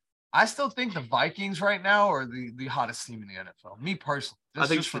 #1. I still think the Vikings right now are the hottest team in the NFL. Me personally, I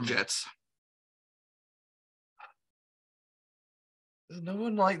think it's the Jets.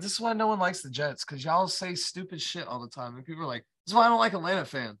 This is why no one likes the Jets because y'all say stupid shit all the time, and people are like, "This is why I don't like Atlanta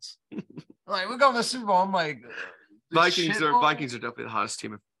fans." Like we're going to the Super Bowl. I'm like. Vikings are definitely the hottest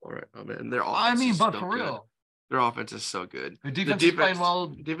team in football right now, man. Their offense but for real, their offense is so good. The defense is playing well.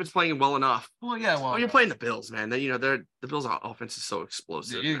 Defense playing well enough. Well, yeah. Well, you're playing the Bills, man. The Bills' offense is so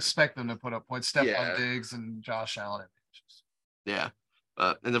explosive. You expect them to put up points. Stephon Diggs and Josh Allen. Yeah,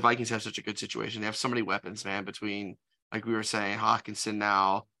 and the Vikings have such a good situation. They have so many weapons, man. Between like we were saying, Hawkinson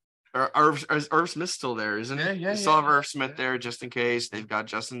now. Irv Smith's still there, isn't he? Yeah. Still have Irv Smith there just in case. They've got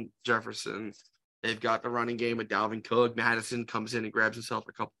Justin Jefferson. They've got the running game with Dalvin Cook. Madison comes in and grabs himself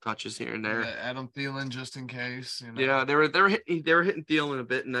a couple touches here and there. Adam Thielen, just in case. You know. Yeah, they were hitting Thielen a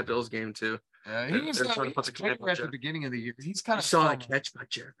bit in that Bills game too. Yeah, he was trying to put at the beginning of the year. He's kind of saw a catch by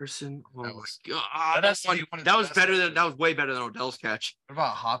Jefferson. Oh my god, that was better than way better than Odell's catch. What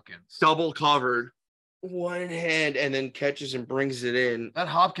about Hopkins? Double covered, one hand, and then catches and brings it in. That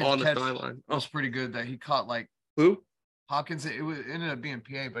Hopkins on the catch sideline was pretty good. That he caught like who? Hopkins, ended up being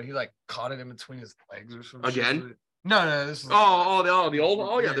PA, but he like caught it in between his legs or something. Again? No, this is the old the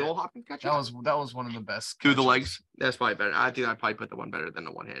old Hopkins catch. That was one of the best. Through the legs. That's probably better. I think I'd probably put the one better than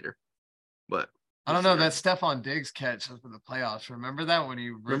the one-hander. But I don't know that Stephon Diggs catch for the playoffs. Remember that when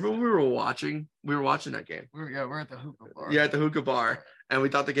remember we were watching that game. We're at the hookah bar. Yeah, at the hookah bar, and we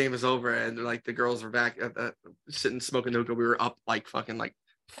thought the game was over, and like the girls were back at sitting smoking hookah. We were up like fucking like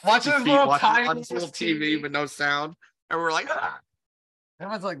watching this little TV with no sound. And we're like,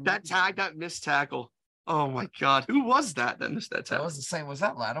 everyone's like that missed tackle. Oh my god, who was that missed that tackle? That was the same. Was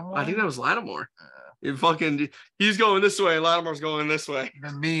that Lattimore? I think that was Lattimore. He's going this way, and Lattimore's going this way.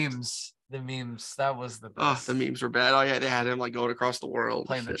 The memes. That was the best. Oh, the memes were bad. Oh yeah, they had him like going across the world,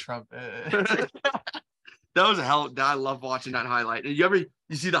 playing the trumpet. That was a hell. I love watching that highlight. You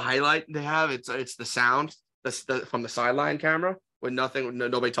see the highlight they have? It's the sound from the sideline camera with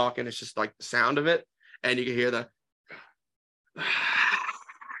nobody talking. It's just like the sound of it, and you can hear the.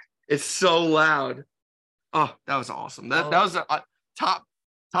 It's so loud. Oh, that was awesome. That was a top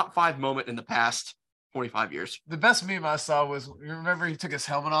 5 moment in the past 25 years. The best meme I saw was, you remember he took his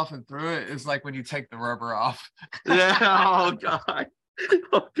helmet off and threw it? It's like when you take the rubber off. Yeah. Oh God.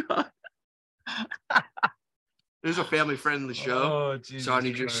 Oh God. There's a family friendly show. Oh, Jesus, so I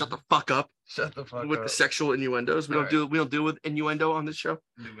need you to shut the fuck up. Shut the fuck up. With the sexual innuendos. We don't deal with innuendo on this show.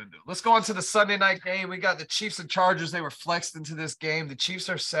 Let's go on to the Sunday night game. We got the Chiefs and Chargers. They were flexed into this game. The Chiefs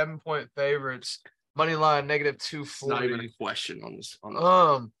are 7-point favorites. Money line -240. Not even a question on this.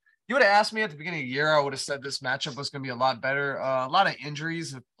 You would have asked me at the beginning of the year, I would have said this matchup was going to be a lot better. A lot of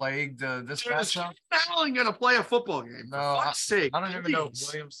injuries have plagued this matchup. Allen going to play a football game. No, for fuck's sake. I don't even know if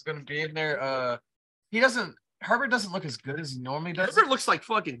Williams is going to be in there. Herbert doesn't look as good as he normally does. Herbert looks like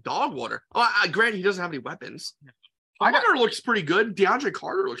fucking dog water. Oh, granted, he doesn't have any weapons. Carter looks pretty good. DeAndre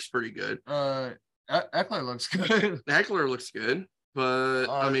Carter looks pretty good. Eckler looks good. Eckler looks good. But,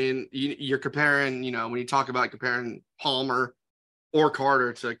 I mean, you're comparing, when you talk about comparing Palmer or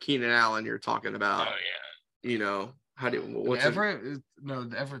Carter to Keenan Allen, you're talking about, what's Everett? No,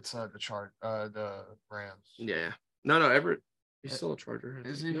 Everett's the Rams. Yeah. No, Everett. He's still a Charger.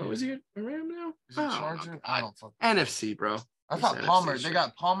 Is he? No, is he a Ram now? Is he a Charger? I don't fucking NFC, bro. I thought Palmer. They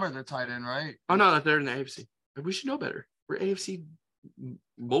got Palmer, the tight end, right? Oh no, they're in the AFC. We should know better. We're AFC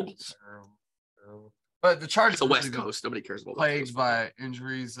moguls. But the Chargers, the West Coast. Nobody cares about plagued by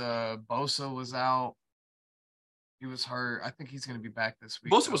injuries. Bosa was out. He was hurt. I think he's going to be back this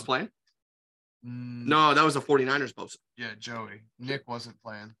week. Bosa was playing. No, that was the 49ers Bosa. Yeah, Joey. Nick wasn't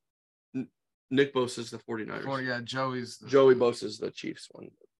playing. Nick Bosa is the 49ers. Yeah, Joey Bosa is the Chiefs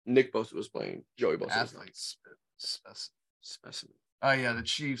one. Nick Bosa was playing. Joey Bosa was specimen. Oh yeah, the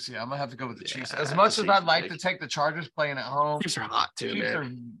Chiefs. Yeah, I'm gonna have to go with the Chiefs. As much as I'd like to take the Chargers playing at home, Chiefs are hot too, Chiefs man.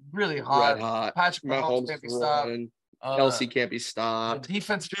 are really hot. Red hot. Patrick Mahomes can't be stopped. Kelsey can't be stopped. The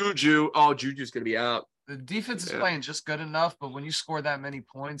defense. Juju's gonna be out. The defense is playing just good enough, but when you score that many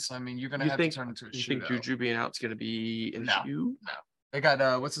points, I mean, you're gonna have to turn into a shootout. You think Juju being out is gonna be an issue? No. They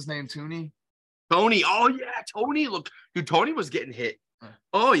got what's his name, Tooney? Tony. Oh yeah, Tony. Look, dude, Tony was getting hit.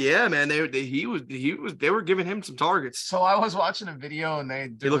 Oh yeah, man. They were giving him some targets. So I was watching a video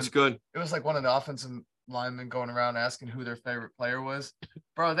and he looks good. It was like one of the offensive linemen going around asking who their favorite player was.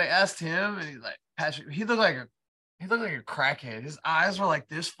 Bro, they asked him and he's like, Patrick, he looked like a crackhead. His eyes were like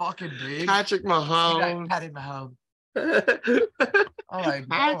this fucking big. Patrick Mahomes. Patty Mahomes. I'm like,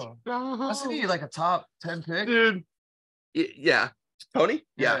 bro, wasn't he like a top 10 pick? Dude. Yeah. Tony?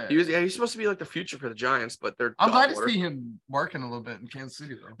 Yeah. He's supposed to be like the future for the Giants, but I'm glad to see him working a little bit in Kansas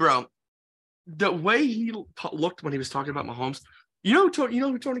City, though. Bro, the way he looked when he was talking about Mahomes, you know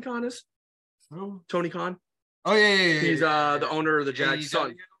who Tony Khan is? Who? Tony Khan. Oh yeah. He's the owner of the Jags'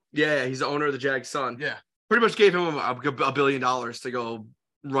 son. Yeah, he's the owner of the Jags' son. Yeah. Pretty much gave him $1 billion to go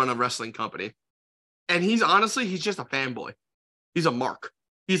run a wrestling company. And he's just a fanboy. He's a mark.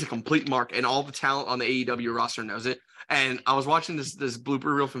 He's a complete mark, and all the talent on the AEW roster knows it. And I was watching this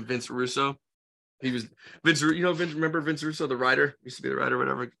blooper reel from Vince Russo. He was remember Vince Russo, the writer? Used to be the writer,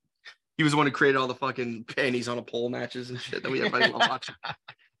 whatever. He was the one who created all the fucking panties on a pole matches and shit that everybody loved watching.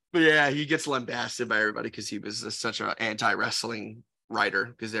 But yeah, he gets lambasted by everybody because he was such an anti-wrestling writer.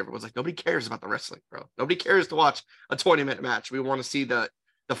 Because everyone's like, nobody cares about the wrestling, bro. Nobody cares to watch a 20-minute match. We want to see the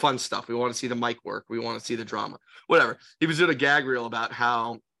fun stuff. We want to see the mic work. We want to see the drama. Whatever. He was doing a gag reel about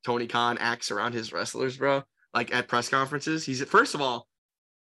how Tony Khan acts around his wrestlers, bro. Like at press conferences. First of all,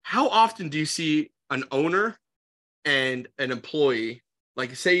 how often do you see an owner and an employee,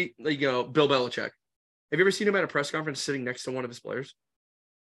 like say, Bill Belichick? Have you ever seen him at a press conference sitting next to one of his players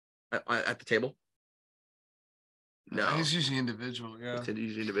at the table? No. He's usually individual, yeah. He's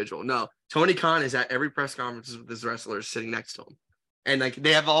usually individual. No. Tony Khan is at every press conference with his wrestlers sitting next to him. And like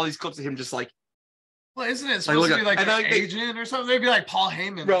they have all these clips of him just like. Well, isn't it supposed to be like an agent or something? They'd be like Paul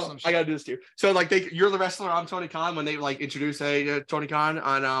Heyman. Bro, or some shit. I gotta do this to you. So like you're the wrestler. I'm Tony Khan. When they like introduce Tony Khan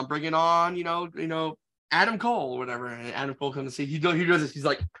on bringing on Adam Cole or whatever, and Adam Cole comes to see. He does this. He's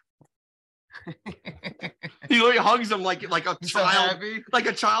like. He literally hugs him like a child, like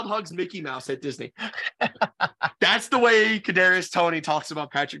a child hugs Mickey Mouse at Disney. That's the way Kadarius Toney talks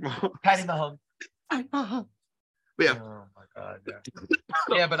about Patrick Mahomes. Patty Mahomes. But yeah. Oh my god. Yeah.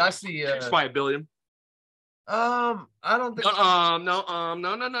 Yeah, but I see. It's by $1 billion. I don't think. No.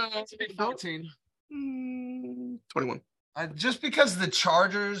 It's 14. 21. Just because the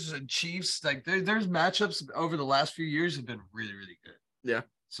Chargers and Chiefs, like there's matchups over the last few years have been really, really good. Yeah.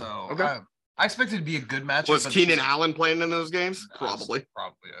 So Okay. I expected it to be a good matchup. Was Keenan Allen playing in those games? Probably.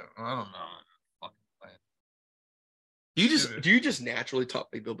 Probably. I don't know. Do you just naturally talk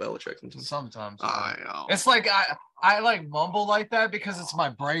like Bill Belichick sometimes? Sometimes. I know. It's like I like mumble like that because it's my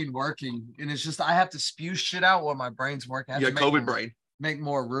brain working, and it's just I have to spew shit out while my brain's working. You got COVID brain. Make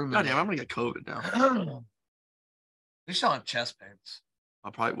more room. God damn, I'm gonna get COVID now. They still have chest pains. I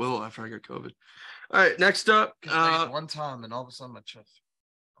probably will after I get COVID. All right, next up. One time, and all of a sudden my chest.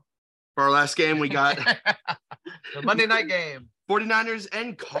 For our last game, we got the Monday night game. 49ers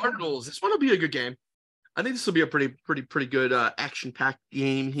and Cardinals. This one will be a good game. I think this will be a pretty good action-packed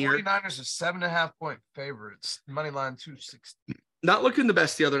game here. 49ers are 7.5 point favorites. Money line 260. Not looking the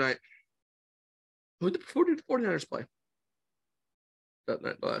best the other night. Who did the 49ers play? That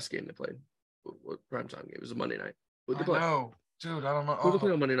night, the last game they played. What primetime game? It was a Monday night. Who did they play? No, dude, I don't know. Who did they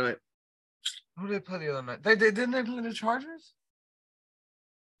play on Monday night? Who did they play the other night? Didn't they play the Chargers?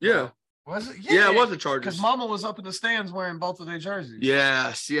 Yeah. Was it? Yeah, it was the Chargers. Because Mama was up in the stands wearing both of their jerseys.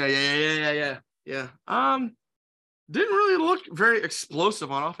 Yes. Yeah. Didn't really look very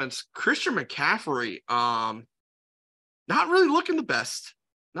explosive on offense. Christian McCaffrey, not really looking the best.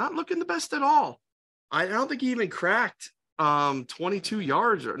 Not looking the best at all. I don't think he even cracked 22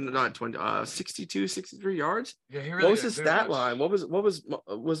 yards or not 20 62 63 yards. Yeah, he really what was his stat line? What was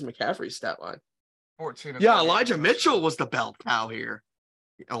McCaffrey's stat line? 14. Yeah, Elijah Mitchell was the bell cow here.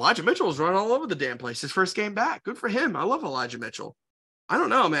 Elijah Mitchell was running all over the damn place his first game back. Good for him. I love Elijah Mitchell. I don't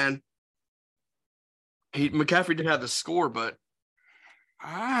know, man. McCaffrey did have the score, but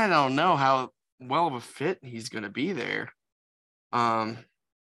I don't know how well of a fit he's going to be there.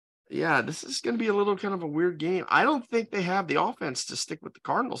 Yeah, this is going to be a little kind of a weird game. I don't think they have the offense to stick with the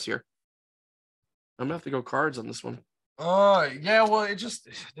Cardinals here. I'm going to have to go Cards on this one. Yeah, well, they're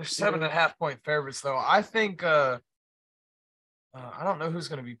 7.5 point favorites, though. I think, I don't know who's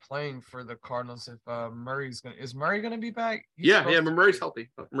going to be playing for the Cardinals if is Murray going to be back? Murray's healthy.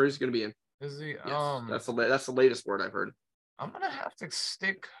 Murray's going to be in. Is he? Yes, that's the latest word I've heard. I'm going to have to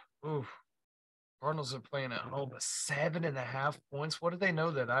stick. Cardinals are playing at home 7.5 points. What do they know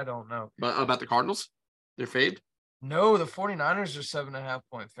that I don't know? About the Cardinals? They're fade? No, the 49ers are 7.5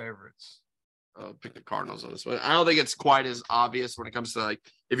 point favorites. Pick the Cardinals on this one. I don't think it's quite as obvious when it comes to like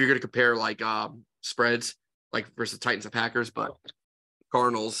if you're going to compare like spreads like versus Titans and Packers, but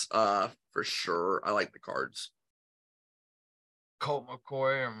Cardinals for sure. I like the Cards. Colt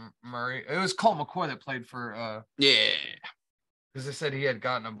McCoy and Murray. It was Colt McCoy that played for because they said he had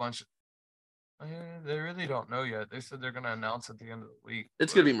gotten a bunch of. They really don't know yet. They said they're going to announce at the end of the week.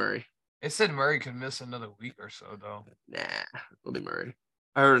 It's going to be Murray. It said Murray could miss another week or so, though. Nah, it'll be Murray.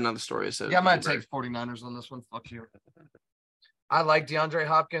 I heard another story. It said I might take 49ers on this one. Fuck you. I like DeAndre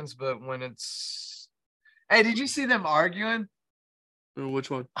Hopkins, but when it's... Hey, did you see them arguing? Which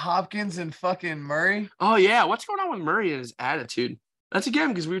one? Hopkins and fucking Murray. Oh, yeah. What's going on with Murray and his attitude? That's again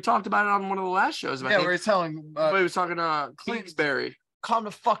because we talked about it on one of the last shows. We were telling... we were talking to Kingsbury. Calm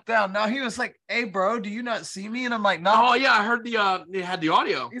the fuck down. Now he was like, "Hey, bro, do you not see me?" And I'm like, "No." Oh yeah, I heard they had the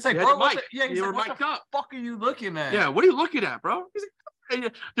audio. He's like, "Bro, what the fuck are you looking at?" Yeah, what are you looking at, bro? He's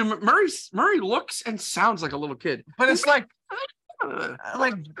like, dude, Murray looks and sounds like a little kid, but it's like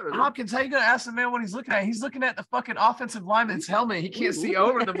Hopkins, how you gonna ask the man what he's looking at? He's looking at the fucking offensive lineman's helmet. He can't see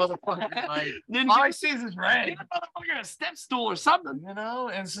over the motherfucker. Like, all he sees is red. Motherfucker, a step stool or something, you know.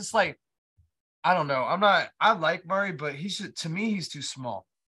 And it's just like, I don't know. I like Murray, but to me, he's too small.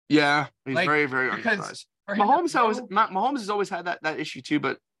 Yeah, he's very, very undersized. Mahomes has always had that issue too,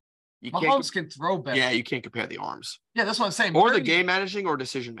 but Mahomes can throw better. Yeah, you can't compare the arms. Yeah, that's what I'm saying. Or the game managing or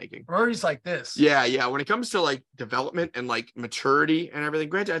decision making. Murray's like this. Yeah. When it comes to like development and like maturity and everything,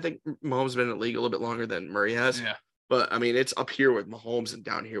 granted, I think Mahomes has been in the league a little bit longer than Murray has. Yeah. But I mean, it's up here with Mahomes and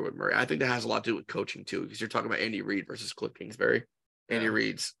down here with Murray. I think that has a lot to do with coaching too, because you're talking about Andy Reid versus Cliff Kingsbury. Yeah. Andy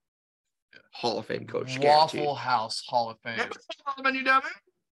Reid's Hall of Fame coach. Waffle House Hall of Fame.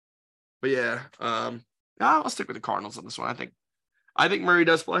 But yeah, I'll stick with the Cardinals on this one. I think Murray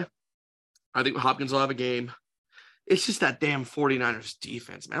does play. I think Hopkins will have a game. It's just that damn 49ers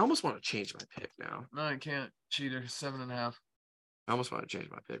defense, man. I almost want to change my pick now. No, I can't. Cheater, 7.5. I almost want to change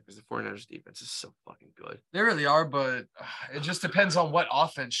my pick because the 49ers defense is so fucking good. They really are, but it just depends on what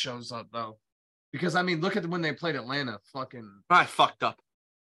offense shows up, though. Because, I mean, look at when they played Atlanta. I fucked up.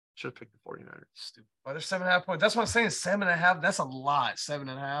 Should have picked the 49ers. Stupid. Well, they're 7.5 points. That's what I'm saying. 7.5. That's a lot.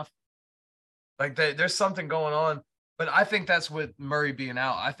 7.5. Like, there's something going on. But I think that's with Murray being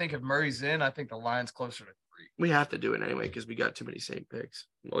out. I think if Murray's in, I think the line's closer to 3. We have to do it anyway because we got too many same picks.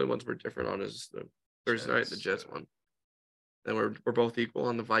 The only ones we're different on is the Thursday night, the Jets won. Then we're both equal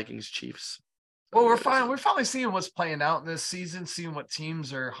on the Vikings Chiefs. Well, we're finally seeing what's playing out in this season, seeing what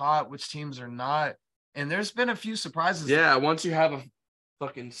teams are hot, which teams are not. And there's been a few surprises. Yeah, once you have a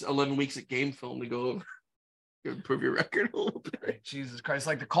fucking 11 weeks of game film to go over, you improve your record a little bit. Jesus Christ.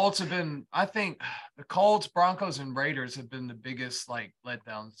 Like the Colts have been, I think the Colts, Broncos, and Raiders have been the biggest like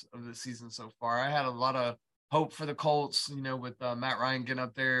letdowns of the season so far. I had a lot of hope for the Colts, with Matt Ryan getting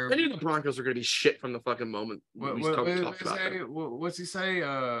up there. I knew the Broncos were going to be shit from the fucking moment. What's he say?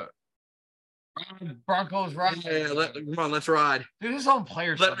 Broncos ride. Yeah, come on, let's ride. Dude, his own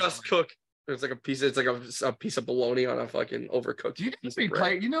players. Let Russ cook. It's like a piece of bologna on a fucking overcooked. Do you know how many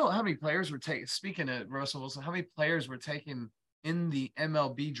players? You know how many players were taken? Speaking of Russell Wilson, how many players were taken in the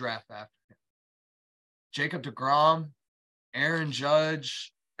MLB draft after him? Jacob DeGrom, Aaron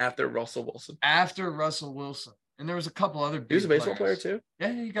Judge. After Russell Wilson. And there was a couple other. He was a baseball player too.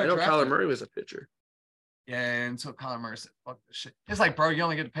 Yeah, he got. I know drafted. Kyler Murray was a pitcher. Yeah, and so Kyler Murray said, fuck this shit. It's like, bro, you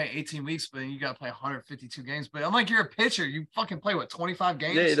only get to play 18 weeks, but then you got to play 152 games. But I'm like, you're a pitcher. You fucking play, 25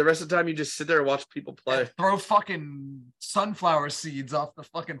 games? Yeah, the rest of the time you just sit there and watch people play. And throw fucking sunflower seeds off the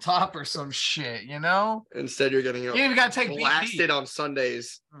fucking top or some shit, Instead, you're getting you even got to take blasted on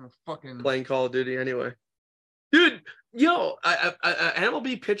Sundays fucking playing Call of Duty anyway. Dude, an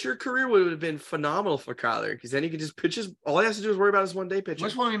MLB pitcher career would have been phenomenal for Kyler because then he could just pitch all he has to do is worry about his one day pitching.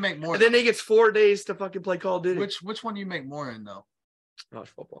 Which one do you make more? And then he gets 4 days to fucking play Call of Duty. Which one do you make more in though? College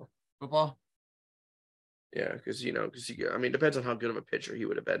football. Football? Yeah, because depends on how good of a pitcher he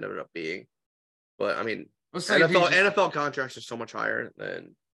would have ended up being. But I mean, NFL contracts are so much higher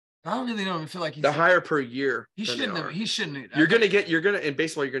than. I don't really know. I feel like they're higher per year. He shouldn't. In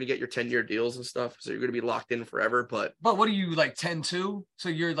baseball, you're gonna get your 10-year deals and stuff, so you're gonna be locked in forever. But what are you like 10-2? So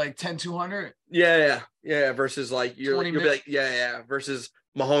you're like 10-200? Yeah. Versus like you'll be like versus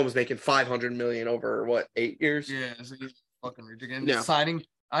Mahomes making $500 million over 8 years? Yeah, so he's fucking ridiculous. Yeah. Signing.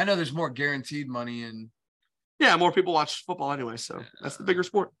 I know there's more guaranteed money and. Yeah, more people watch football anyway, so that's the bigger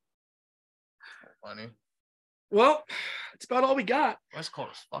sport. Funny. Well, it's about all we got. That's cold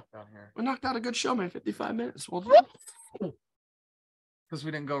as fuck down here. We knocked out a good show, man. 55 minutes. Well, because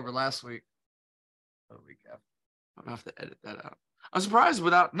we didn't go over last week. The week after. I'm gonna have to edit that out. I'm surprised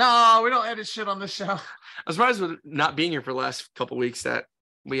without. No, we don't edit shit on this show. I'm surprised with not being here for the last couple weeks that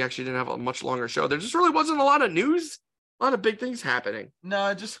we actually didn't have a much longer show. There just really wasn't a lot of news. A lot of big things happening.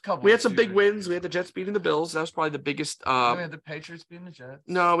 No, just a couple. We had some big wins. We had the Jets beating the Bills. That was probably the biggest. We had the Patriots beating the Jets.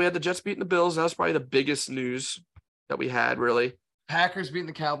 No, we had the Jets beating the Bills. That was probably the biggest news that we had, really. Packers beating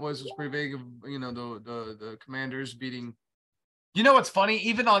the Cowboys was pretty big. The Commanders beating. You know what's funny?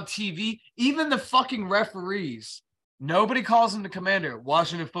 Even on TV, even the fucking referees, nobody calls them the Commander.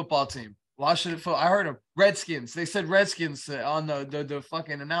 Washington football team. I heard of Redskins. They said Redskins on the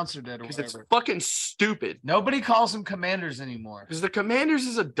fucking announcer did or whatever. It's fucking stupid. Nobody calls them Commanders anymore. Because the Commanders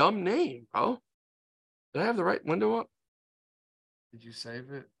is a dumb name, bro. Did I have the right window up? Did you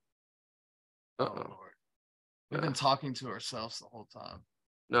save it? Uh-oh. Oh, Lord. We've been talking to ourselves the whole time.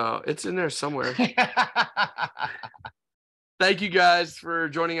 No, it's in there somewhere. Thank you guys for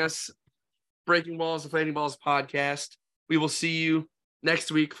joining us. Breaking Balls, the Fading Balls podcast. We will see you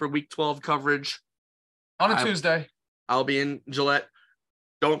next week for Week 12 coverage. On a Tuesday. I'll be in Gillette.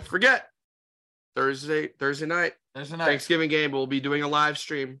 Don't forget, Thursday night. Thanksgiving game. We'll be doing a live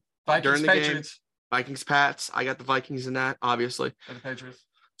stream during the Patriots. game. Vikings, Pats. I got the Vikings in that, obviously. And the Patriots.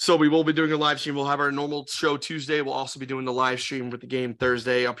 So we will be doing a live stream. We'll have our normal show Tuesday. We'll also be doing the live stream with the game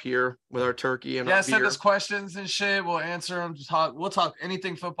Thursday up here with our turkey and our beer. Send us questions and shit. We'll answer them. We'll talk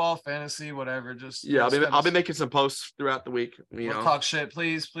anything football, fantasy, whatever. I'll be making some posts throughout the week. We'll talk shit.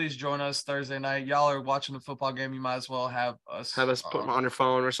 Please join us Thursday night. Y'all are watching the football game. You might as well have us put on your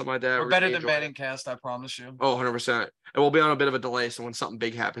phone or something like that. We're better than Betting Cast, I promise you. Oh, 100%. And we'll be on a bit of a delay, so when something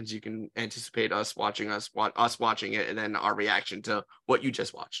big happens, you can anticipate us watching it, and then our reaction to what you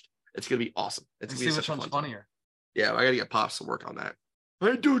just watched. It's gonna be awesome. It's gonna be which one's funnier. Yeah, I gotta get Pops to work on that. I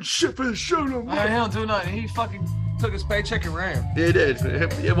ain't doing shit for the show no more. I don't do nothing. He fucking took his paycheck and ran. He did.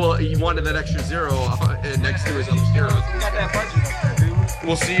 Well, he wanted that extra zero next to his other zeros. Got that budget up there, dude.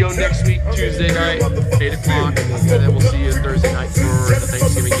 We'll see you next week, Tuesday night, 8 o'clock, and then we'll see you Thursday night for the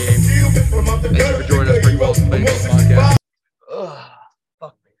Thanksgiving game. Thank you for joining us. Pretty well playing this podcast. Ugh,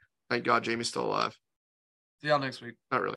 fuck me. Thank God Jamie's still alive. See y'all next week. Not really.